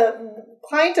there with a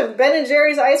pint of Ben &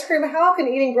 Jerry's ice cream? How can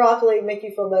eating broccoli make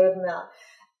you feel better than that?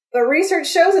 But research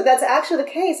shows that that's actually the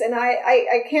case, and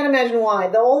I can't imagine why.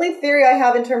 The only theory I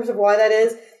have in terms of why that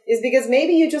is because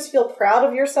maybe you just feel proud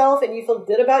of yourself and you feel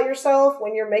good about yourself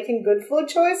when you're making good food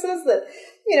choices. That,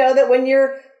 that when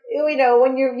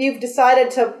you've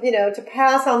decided to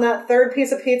pass on that third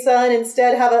piece of pizza and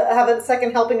instead have a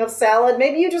second helping of salad,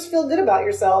 maybe you just feel good about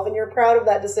yourself and you're proud of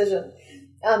that decision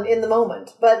in the moment.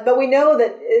 But we know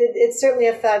that it certainly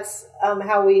affects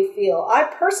how we feel. I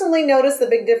personally notice the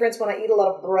big difference when I eat a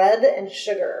lot of bread and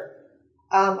sugar.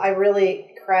 I really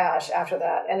crash after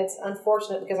that, and it's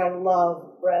unfortunate because I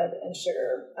love bread and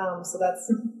sugar. So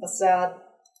that's a sad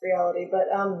reality. But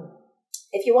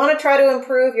if you want to try to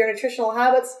improve your nutritional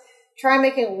habits, try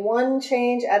making one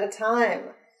change at a time.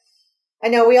 I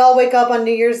know we all wake up on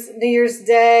New Year's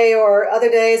Day or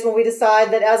other days when we decide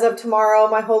that as of tomorrow,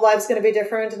 my whole life's going to be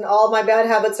different and all my bad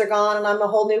habits are gone and I'm a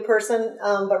whole new person.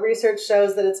 But research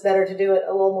shows that it's better to do it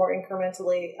a little more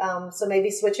incrementally. So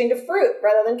maybe switching to fruit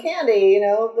rather than candy,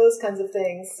 those kinds of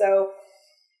things. So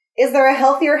is there a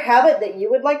healthier habit that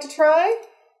you would like to try?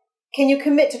 Can you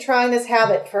commit to trying this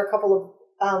habit for a couple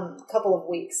of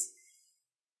weeks?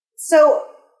 So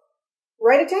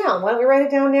write it down. Why don't we write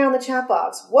it down now in the chat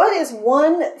box? What is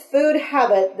one food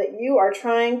habit that you are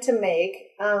trying to make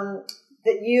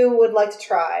that you would like to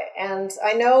try? And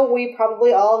I know we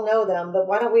probably all know them, but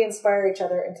why don't we inspire each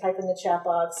other and type in the chat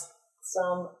box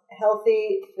some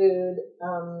healthy food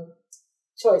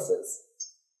choices.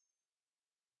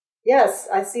 Yes,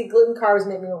 I see gluten carbs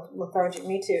make me lethargic.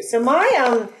 Me too. So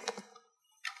my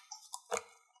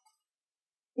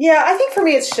yeah, I think for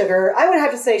me it's sugar. I would have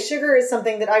to say sugar is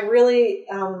something that I really,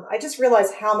 I just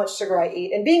realize how much sugar I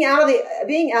eat. And being out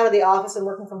of the office and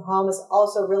working from home has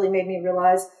also really made me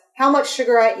realize how much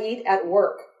sugar I eat at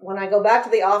work. When I go back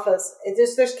to the office,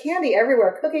 there's candy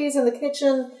everywhere, cookies in the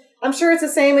kitchen. I'm sure it's the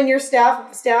same in your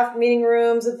staff meeting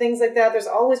rooms and things like that. There's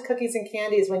always cookies and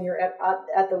candies when you're at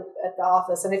the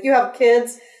office. And if you have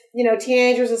kids,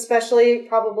 teenagers especially,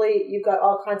 probably you've got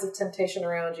all kinds of temptation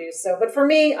around you. So, but for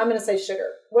me, I'm going to say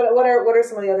sugar. What are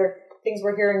some of the other things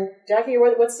we're hearing, Jackie?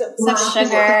 What's some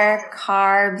sugar,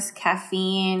 carbs,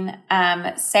 caffeine?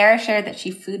 Sarah shared that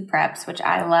she food preps, which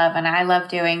I love, and I love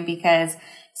doing because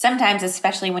sometimes,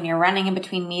 especially when you're running in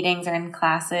between meetings or in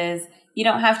classes, you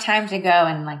don't have time to go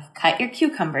and cut your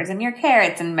cucumbers and your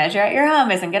carrots and measure out your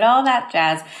hummus and get all that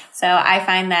jazz. So I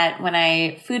find that when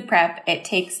I food prep, it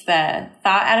takes the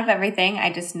thought out of everything.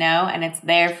 I just know, and it's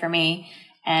there for me.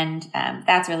 And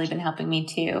that's really been helping me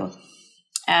too.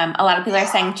 A lot of people are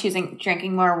saying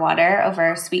drinking more water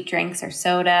over sweet drinks or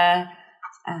soda,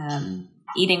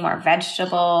 eating more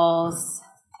vegetables.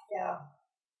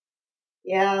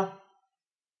 Yeah.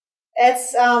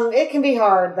 It can be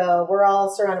hard though. We're all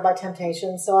surrounded by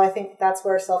temptation. So I think that's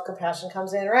where self-compassion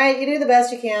comes in, right? You do the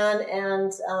best you can.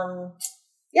 And,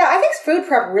 I think food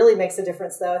prep really makes a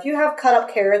difference though. If you have cut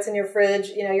up carrots in your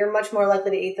fridge, you're much more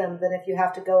likely to eat them than if you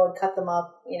have to go and cut them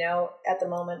up, at the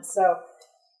moment. So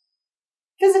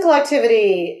physical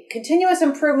activity, continuous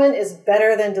improvement is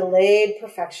better than delayed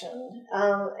perfection.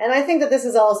 And I think that this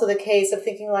is also the case of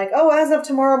thinking as of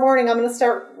tomorrow morning, I'm going to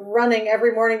start running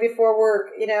every morning before work.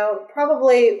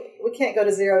 Probably we can't go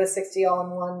to 0 to 60 all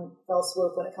in one fell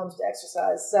swoop when it comes to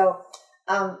exercise. So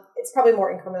it's probably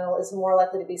more incremental, is more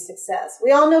likely to be success.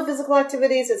 We all know physical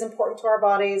activities is important to our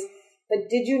bodies, but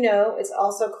did you know it's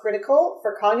also critical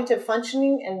for cognitive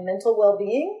functioning and mental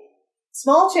well-being?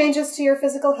 Small changes to your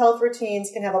physical health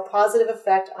routines can have a positive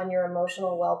effect on your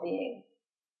emotional well-being.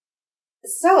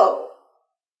 So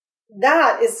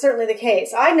that is certainly the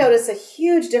case. I notice a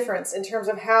huge difference in terms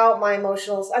of how my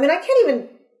emotionals, I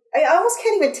almost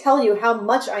can't even tell you how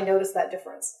much I notice that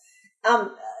difference.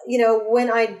 When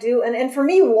I do, and for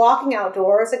me, walking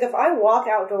outdoors, if I walk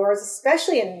outdoors,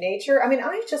 especially in nature,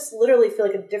 I just literally feel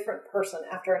like a different person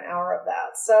after an hour of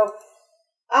that. So,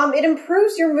 it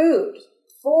improves your mood.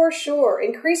 For sure.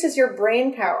 Increases your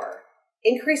brain power,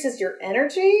 increases your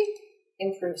energy,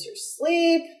 improves your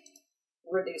sleep,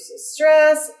 reduces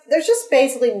stress. There's just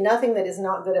basically nothing that is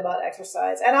not good about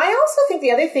exercise. And I also think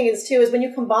the other thing is too, is when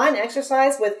you combine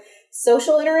exercise with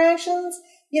social interactions,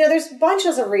 there's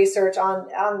bunches of research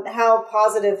on how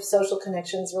positive social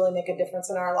connections really make a difference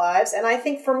in our lives. And I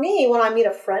think for me, when I meet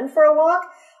a friend for a walk,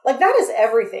 like that is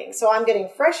everything. So I'm getting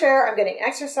fresh air, I'm getting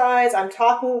exercise, I'm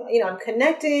talking, I'm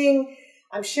connecting,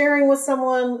 I'm sharing with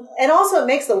someone. And also it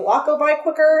makes the walk go by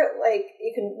quicker. Like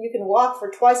you can walk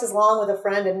for twice as long with a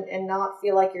friend and not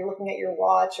feel like you're looking at your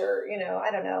watch or,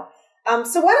 I don't know.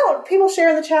 So why don't people share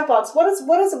in the chat box? What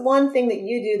is one thing that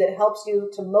you do that helps you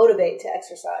to motivate to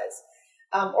exercise?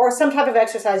 Or some type of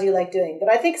exercise you like doing.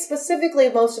 But I think specifically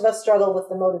most of us struggle with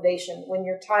the motivation when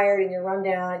you're tired and you're run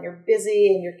down and you're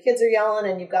busy and your kids are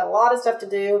yelling and you've got a lot of stuff to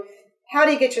do. How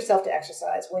do you get yourself to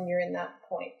exercise when you're in that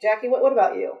point? Jackie, what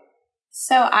about you?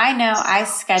 So I know I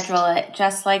schedule it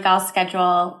just like I'll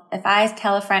schedule, if I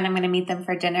tell a friend I'm going to meet them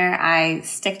for dinner, I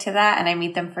stick to that and I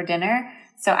meet them for dinner.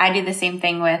 So I do the same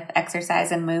thing with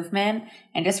exercise and movement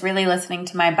and just really listening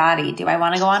to my body. Do I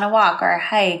want to go on a walk or a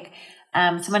hike?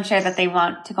 Someone shared that they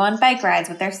want to go on bike rides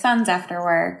with their sons after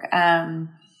work.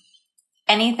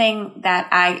 Anything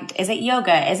is it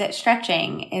yoga? Is it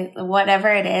stretching? Whatever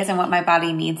it is and what my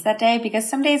body needs that day. Because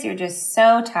some days you're just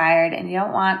so tired and you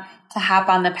don't want to hop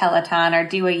on the Peloton or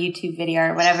do a YouTube video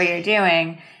or whatever you're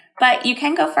doing. But you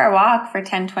can go for a walk for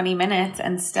 10, 20 minutes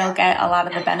and still get a lot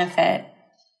of the benefit.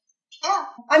 Yeah.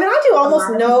 I mean, I do almost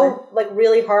no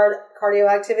really hard cardio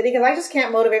activity because I just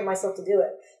can't motivate myself to do it.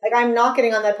 Like I'm not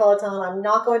getting on that Peloton. I'm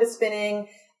not going to spinning.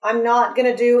 I'm not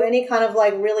going to do any kind of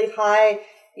really high,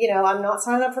 I'm not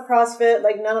signing up for CrossFit,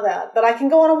 none of that. But I can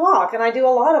go on a walk and I do a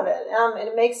lot of it.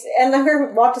 And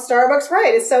then walk to Starbucks,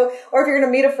 right? Or if you're going to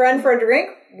meet a friend for a drink,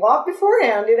 walk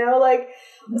beforehand,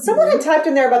 Someone had typed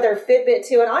in there about their Fitbit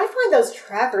too. And I find those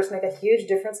trackers make a huge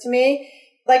difference to me.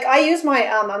 I use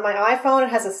my, on my iPhone, it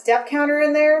has a step counter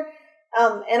in there.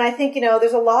 And I think,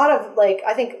 there's a lot of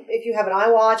I think if you have an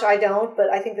iWatch, I don't, but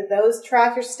I think that those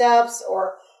track your steps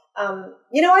or,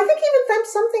 I think even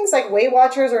some things like Weight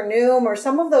Watchers or Noom or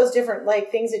some of those different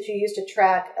things that you use to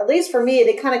track, at least for me,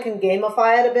 they kind of can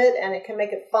gamify it a bit and it can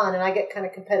make it fun. And I get kind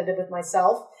of competitive with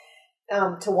myself,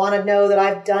 to want to know that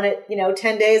I've done it,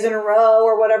 10 days in a row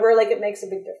or whatever, it makes a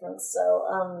big difference.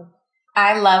 So,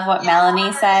 I love what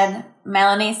Melanie said.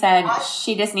 Melanie said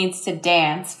she just needs to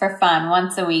dance for fun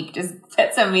once a week. Just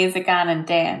put some music on and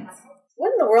dance.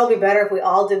 Wouldn't the world be better if we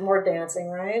all did more dancing,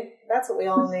 right? That's what we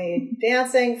all need.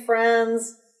 Dancing,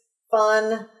 friends,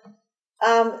 fun.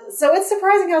 So it's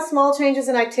surprising how small changes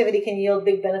in activity can yield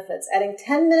big benefits. Adding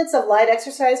 10 minutes of light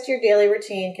exercise to your daily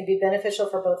routine can be beneficial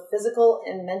for both physical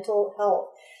and mental health.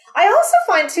 I also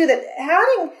find, too, that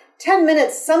adding 10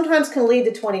 minutes sometimes can lead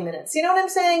to 20 minutes. You know what I'm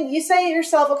saying? You say to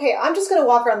yourself, okay, I'm just going to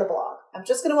walk around the block. I'm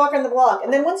just going to walk around the block.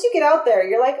 And then once you get out there,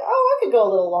 you're like, oh, I could go a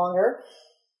little longer.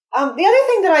 The other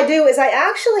thing that I do is I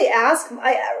actually ask,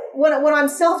 when I'm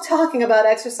self-talking about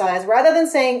exercise, rather than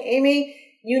saying, Amy,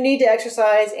 you need to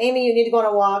exercise, Amy, you need to go on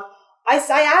a walk, I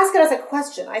ask it as a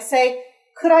question. I say,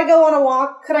 could I go on a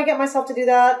walk? Could I get myself to do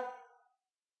that?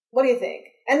 What do you think?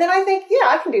 And then I think, yeah,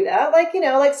 I can do that.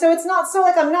 So it's not so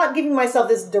I'm not giving myself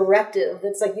this directive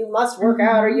that's you must work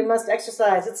out or you must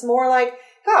exercise. It's more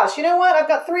gosh, you know what? I've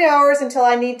got 3 hours until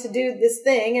I need to do this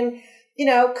thing. And,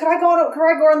 could I go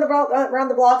around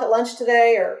the block at lunch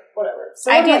today or whatever?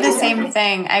 So I do the same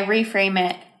thing. I reframe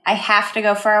it. I have to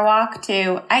go for a walk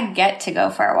to I get to go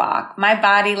for a walk. My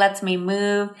body lets me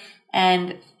move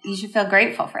and you should feel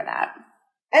grateful for that.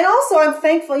 And also I'm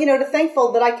thankful,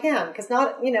 thankful that I can, because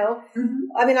I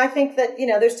mean, I think that,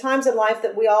 there's times in life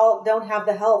that we all don't have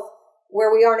the health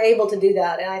where we aren't able to do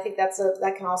that. And I think that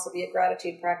can also be a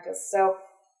gratitude practice. So,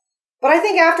 but I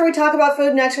think after we talk about food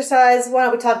and exercise, why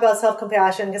don't we talk about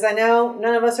self-compassion? Because I know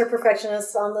none of us are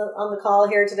perfectionists on the call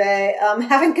here today.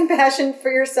 Having compassion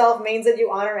for yourself means that you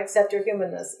honor and accept your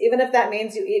humanness, even if that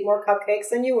means you eat more cupcakes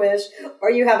than you wish, or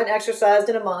you haven't exercised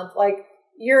in a month.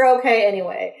 You're okay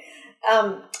anyway.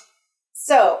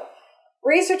 So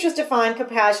researchers define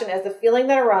compassion as the feeling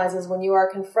that arises when you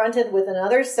are confronted with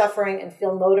another's suffering and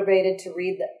feel motivated to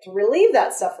relieve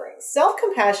that suffering.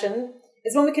 Self-compassion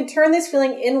is when we can turn this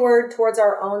feeling inward towards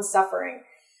our own suffering.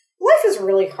 Life is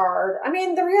really hard. I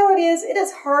mean, the reality is it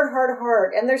is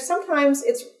hard. And there's sometimes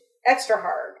it's extra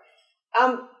hard.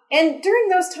 And during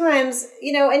those times,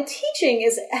 and teaching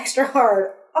is extra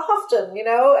hard often,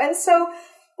 and so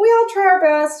we all try our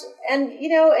best and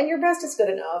your best is good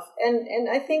enough. And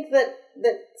I think that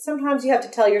sometimes you have to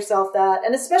tell yourself that.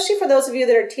 And especially for those of you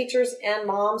that are teachers and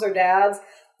moms or dads,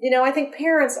 I think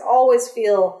parents always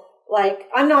feel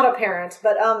I'm not a parent,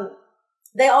 but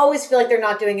they always feel like they're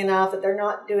not doing enough, that they're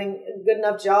not doing a good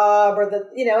enough job, or that,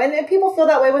 and people feel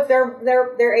that way with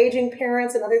their aging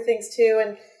parents and other things too.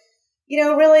 And,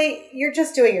 really, you're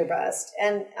just doing your best.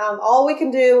 And all we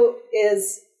can do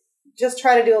is just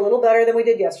try to do a little better than we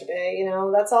did yesterday.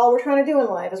 That's all we're trying to do in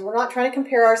life, is we're not trying to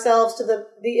compare ourselves to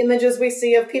the images we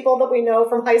see of people that we know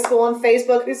from high school on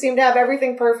Facebook who seem to have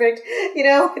everything perfect.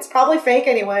 It's probably fake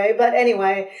anyway. But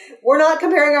anyway, we're not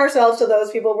comparing ourselves to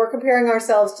those people. We're comparing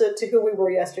ourselves to who we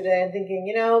were yesterday and thinking,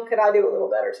 could I do a little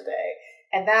better today?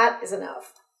 And that is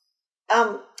enough.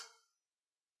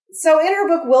 So in her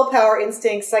book, Willpower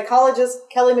Instincts, psychologist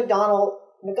Kelly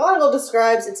McGonigal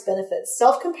describes its benefits.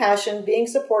 Self-compassion, being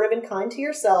supportive and kind to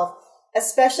yourself,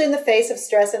 especially in the face of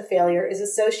stress and failure, is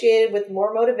associated with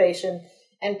more motivation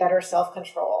and better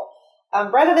self-control.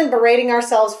 Rather than berating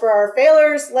ourselves for our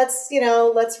failures, let's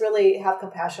really have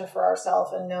compassion for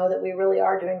ourselves and know that we really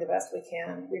are doing the best we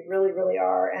can. We really, really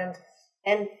are.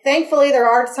 And thankfully, there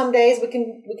are some days we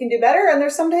can do better, and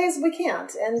there's some days we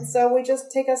can't. And so we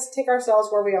just take ourselves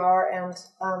where we are and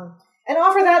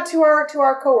offer that to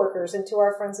our coworkers and to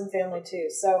our friends and family too.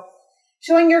 So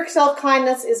showing yourself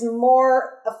kindness is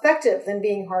more effective than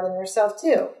being hard on yourself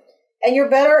too. And you're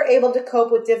better able to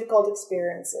cope with difficult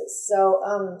experiences.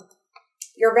 So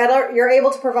you're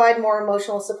able to provide more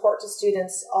emotional support to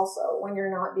students also when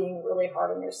you're not being really hard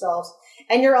on yourselves.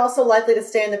 And you're also likely to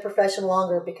stay in the profession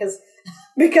longer because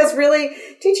really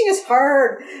teaching is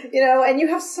hard, and you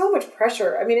have so much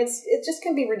pressure. I mean, it just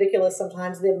can be ridiculous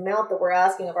sometimes, the amount that we're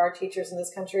asking of our teachers in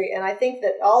this country. And I think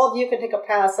that all of you can take a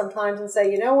pass sometimes and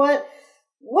say,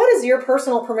 what is your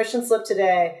personal permission slip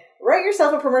today? Write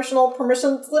yourself a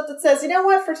permission slip that says,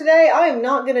 for today, I am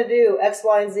not going to do X,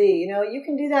 Y, and Z. You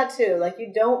can do that too. Like,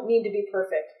 you don't need to be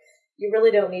perfect. You really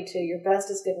don't need to. Your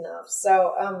best is good enough.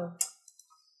 So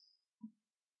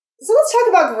let's talk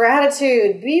about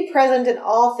gratitude. Be present in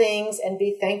all things and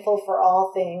be thankful for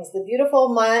all things. The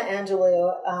beautiful Maya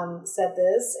Angelou said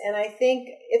this, and I think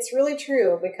it's really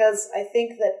true, because I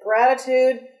think that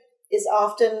gratitude is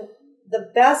often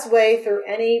the best way through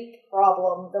any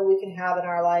problem that we can have in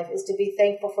our life, is to be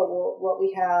thankful for what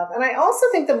we have. And I also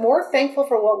think the more thankful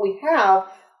for what we have,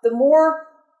 the more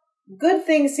good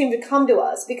things seem to come to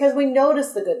us, because we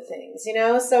notice the good things,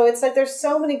 So it's like there's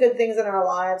so many good things in our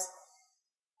lives.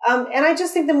 And I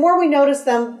just think the more we notice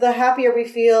them, the happier we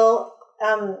feel.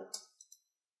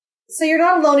 So you're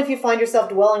not alone if you find yourself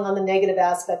dwelling on the negative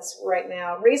aspects right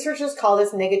now. Researchers call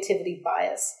this negativity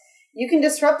bias. You can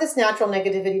disrupt this natural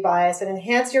negativity bias and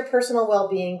enhance your personal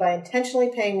well-being by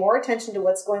intentionally paying more attention to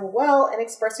what's going well and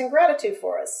expressing gratitude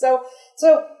for us.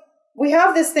 So we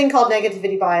have this thing called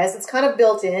negativity bias. It's kind of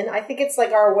built in. I think it's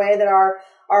like our way that our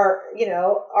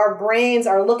brains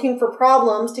are looking for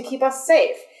problems to keep us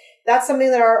safe. That's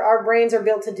something that our brains are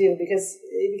built to do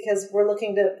because we're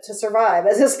looking to survive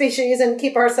as a species and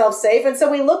keep ourselves safe. And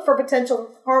so we look for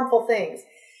potential harmful things.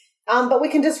 But we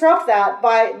can disrupt that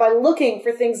by looking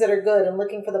for things that are good and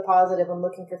looking for the positive and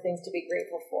looking for things to be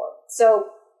grateful for. So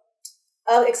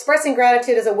expressing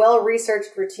gratitude is a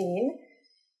well-researched routine.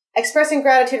 Expressing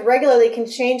gratitude regularly can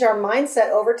change our mindset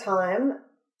over time.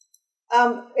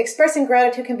 Expressing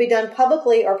gratitude can be done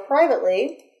publicly or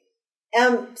privately.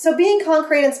 So being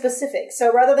concrete and specific.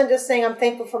 So rather than just saying I'm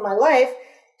thankful for my life,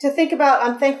 to think about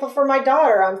I'm thankful for my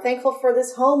daughter. I'm thankful for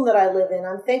this home that I live in.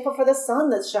 I'm thankful for the sun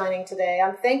that's shining today.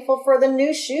 I'm thankful for the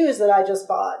new shoes that I just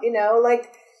bought.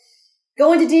 Like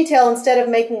go into detail instead of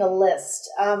making a list.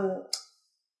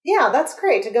 Yeah, that's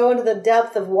great, to go into the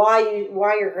depth of why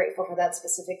you're grateful for that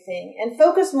specific thing, and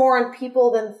focus more on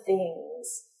people than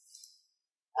things.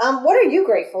 What are you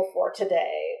grateful for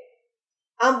today?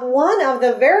 One of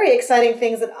the very exciting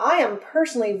things that I am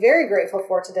personally very grateful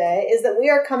for today is that we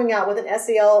are coming out with an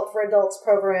SEL for Adults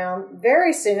program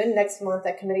very soon, next month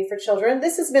at Committee for Children.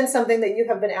 This has been something that you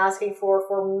have been asking for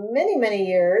many, many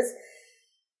years,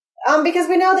 because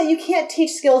we know that you can't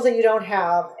teach skills that you don't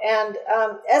have. And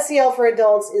SEL for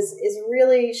Adults is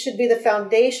really should be the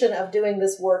foundation of doing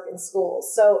this work in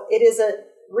schools. So it is a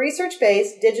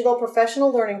research-based digital professional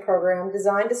learning program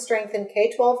designed to strengthen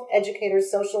K-12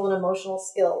 educators' social and emotional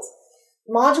skills.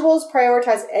 Modules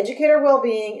prioritize educator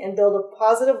well-being and build a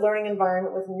positive learning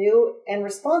environment with new and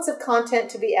responsive content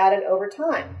to be added over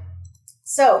time.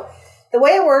 So the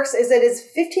way it works is that it's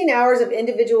 15 hours of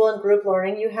individual and group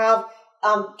learning. You have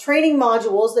training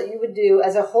modules that you would do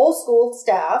as a whole school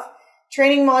staff,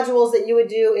 training modules that you would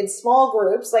do in small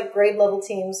groups, like grade level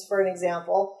teams, for an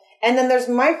example. And then there's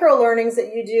micro learnings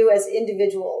that you do as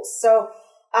individuals. So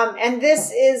And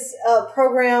this is a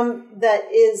program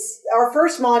that is, our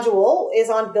first module is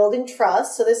on building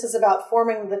trust. So this is about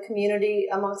forming the community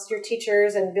amongst your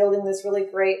teachers and building this really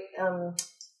great,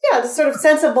 this sort of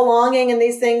sense of belonging and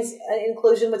these things,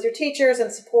 inclusion with your teachers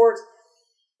and support.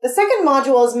 The second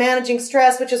module is managing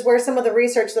stress, which is where some of the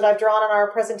research that I've drawn in our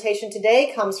presentation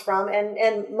today comes from,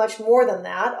 and much more than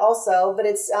that also, but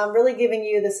it's really giving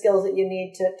you the skills that you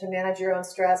need to manage your own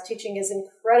stress. Teaching is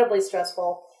incredibly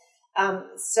stressful.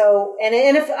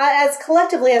 If as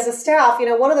collectively as a staff,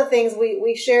 one of the things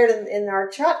we shared in our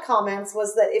chat comments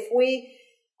was that if we,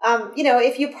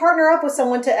 if you partner up with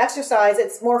someone to exercise,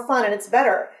 it's more fun and it's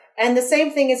better. And the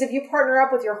same thing is if you partner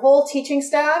up with your whole teaching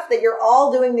staff, that you're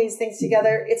all doing these things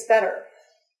together, it's better.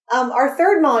 Our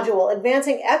third module,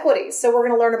 advancing equity. So we're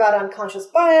going to learn about unconscious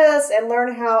bias and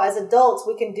learn how as adults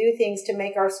we can do things to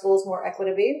make our schools more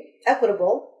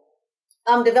equitable.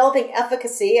 Developing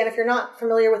efficacy. And if you're not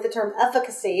familiar with the term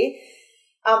efficacy,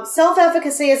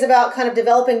 self-efficacy is about kind of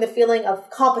developing the feeling of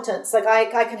competence. Like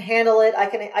I can handle it. I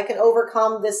can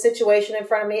overcome this situation in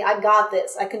front of me. I got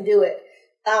this. I can do it.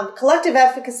 Collective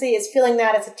efficacy is feeling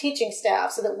that as a teaching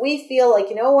staff so that we feel like,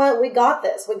 you know what, we got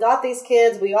this. We got these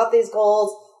kids. We got these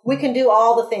goals. We can do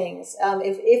all the things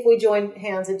if we join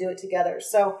hands and do it together.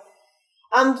 So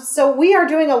we are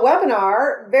doing a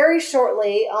webinar very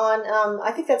shortly on,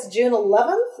 I think that's June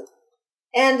 11th.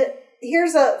 And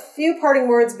here's a few parting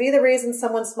words. Be the reason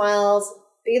someone smiles.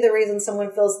 Be the reason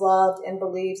someone feels loved and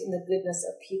believes in the goodness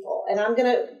of people. And I'm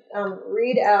going to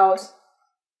read out.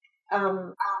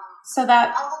 So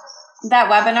that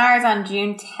webinar is on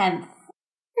June 10th.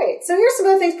 Great. So here's some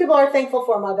of the things people are thankful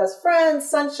for. My best friends,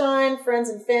 sunshine, friends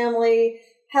and family,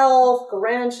 health,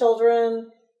 grandchildren,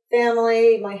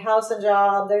 family, my house and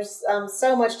job. There's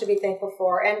so much to be thankful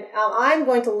for. And I'm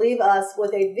going to leave us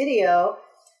with a video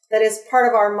that is part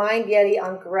of our Mind Yeti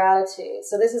on gratitude.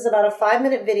 So this is about a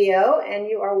 5-minute video, and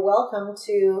you are welcome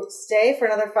to stay for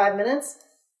another 5 minutes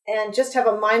and just have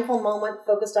a mindful moment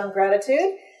focused on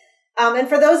gratitude. And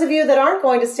for those of you that aren't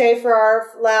going to stay for our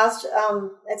last,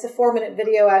 it's a 4-minute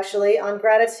video actually on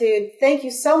gratitude. Thank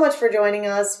you so much for joining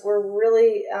us. We're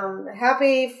really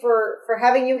happy for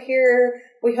having you here.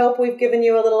 We hope we've given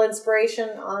you a little inspiration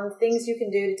on things you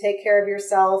can do to take care of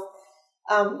yourself.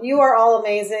 You are all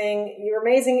amazing. You're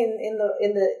amazing in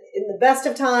the best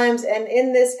of times, and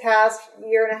in this past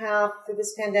year and a half through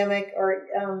this pandemic,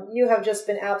 you have just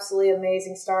been absolutely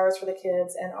amazing stars for the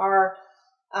kids and our.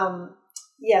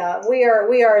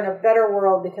 We are in a better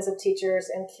world because of teachers,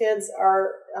 and kids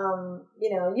are,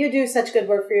 you do such good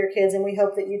work for your kids, and we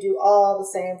hope that you do all the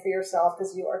same for yourself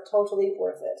because you are totally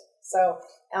worth it. So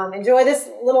enjoy this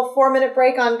little 4-minute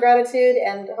break on gratitude,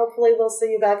 and hopefully we'll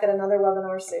see you back at another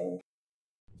webinar soon.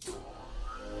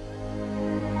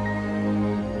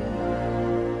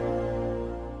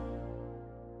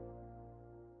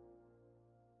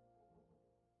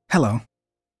 Hello.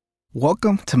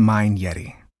 Welcome to Mind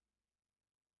Yeti.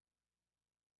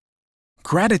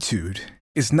 Gratitude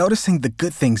is noticing the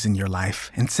good things in your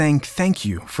life and saying thank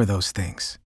you for those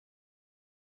things.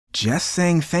 Just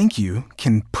saying thank you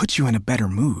can put you in a better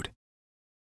mood,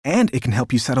 and it can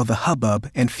help you settle the hubbub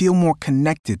and feel more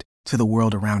connected to the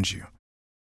world around you.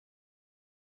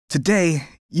 Today,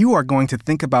 you are going to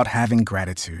think about having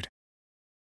gratitude.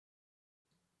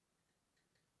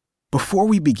 Before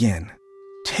we begin,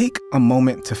 take a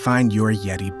moment to find your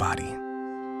Yeti body.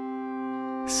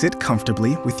 Sit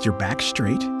comfortably with your back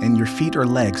straight and your feet or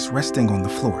legs resting on the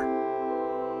floor.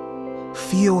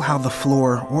 Feel how the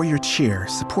floor or your chair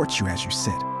supports you as you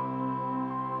sit.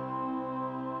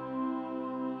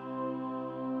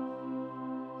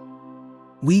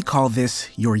 We call this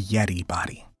your Yeti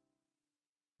body.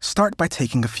 Start by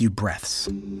taking a few breaths.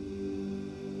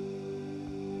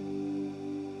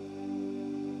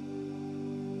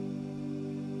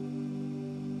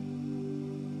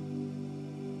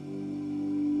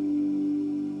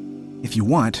 If you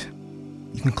want,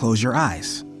 you can close your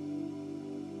eyes.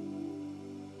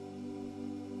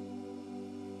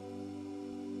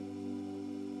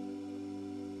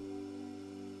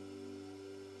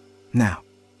 Now,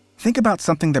 think about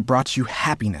something that brought you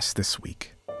happiness this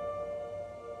week.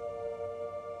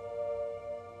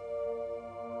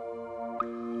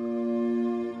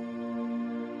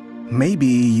 Maybe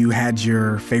you had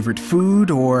your favorite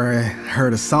food, or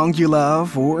heard a song you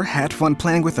love, or had fun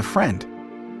playing with a friend.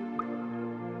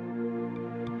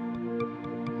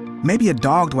 Maybe a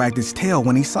dog wagged its tail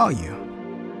when he saw you.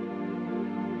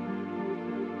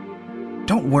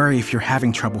 Don't worry if you're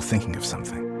having trouble thinking of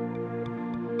something.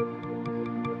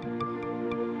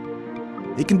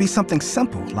 It can be something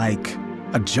simple, like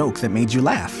a joke that made you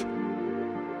laugh.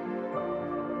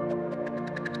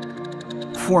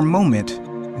 For a moment,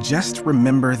 just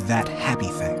remember that happy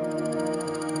thing.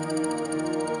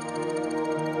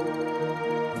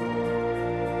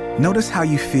 Notice how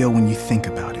you feel when you think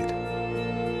about it.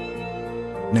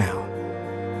 Now,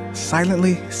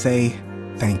 silently say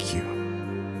thank you.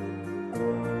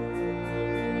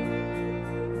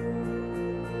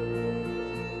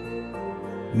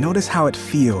 Notice how it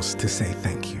feels to say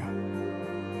thank you.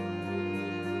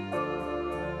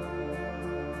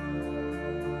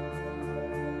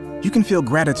 You can feel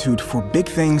gratitude for big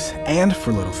things and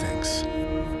for little things.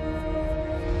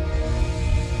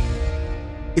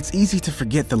 It's easy to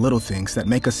forget the little things that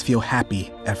make us feel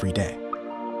happy every day.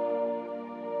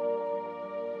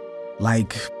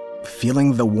 Like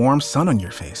feeling the warm sun on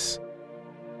your face.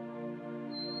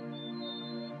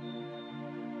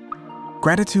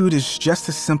 Gratitude is just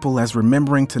as simple as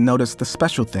remembering to notice the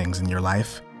special things in your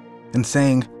life and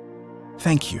saying,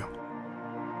 thank you.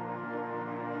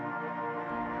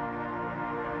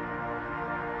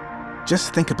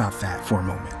 Just think about that for a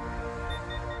moment.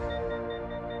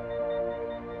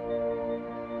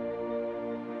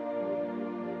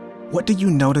 What do you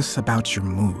notice about your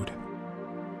mood?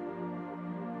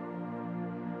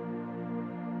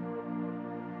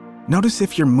 Notice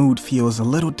if your mood feels a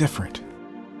little different.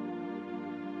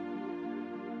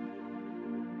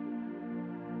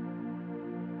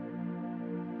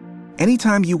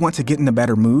 Anytime you want to get in a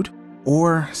better mood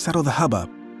or settle the hubbub,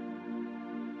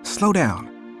 slow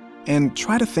down and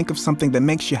try to think of something that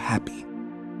makes you happy.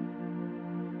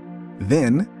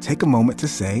 Then take a moment to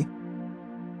say,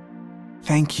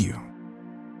 thank you.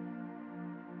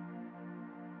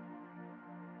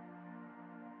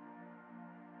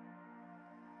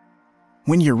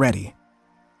 When you're ready,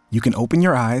 you can open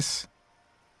your eyes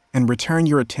and return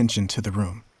your attention to the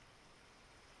room.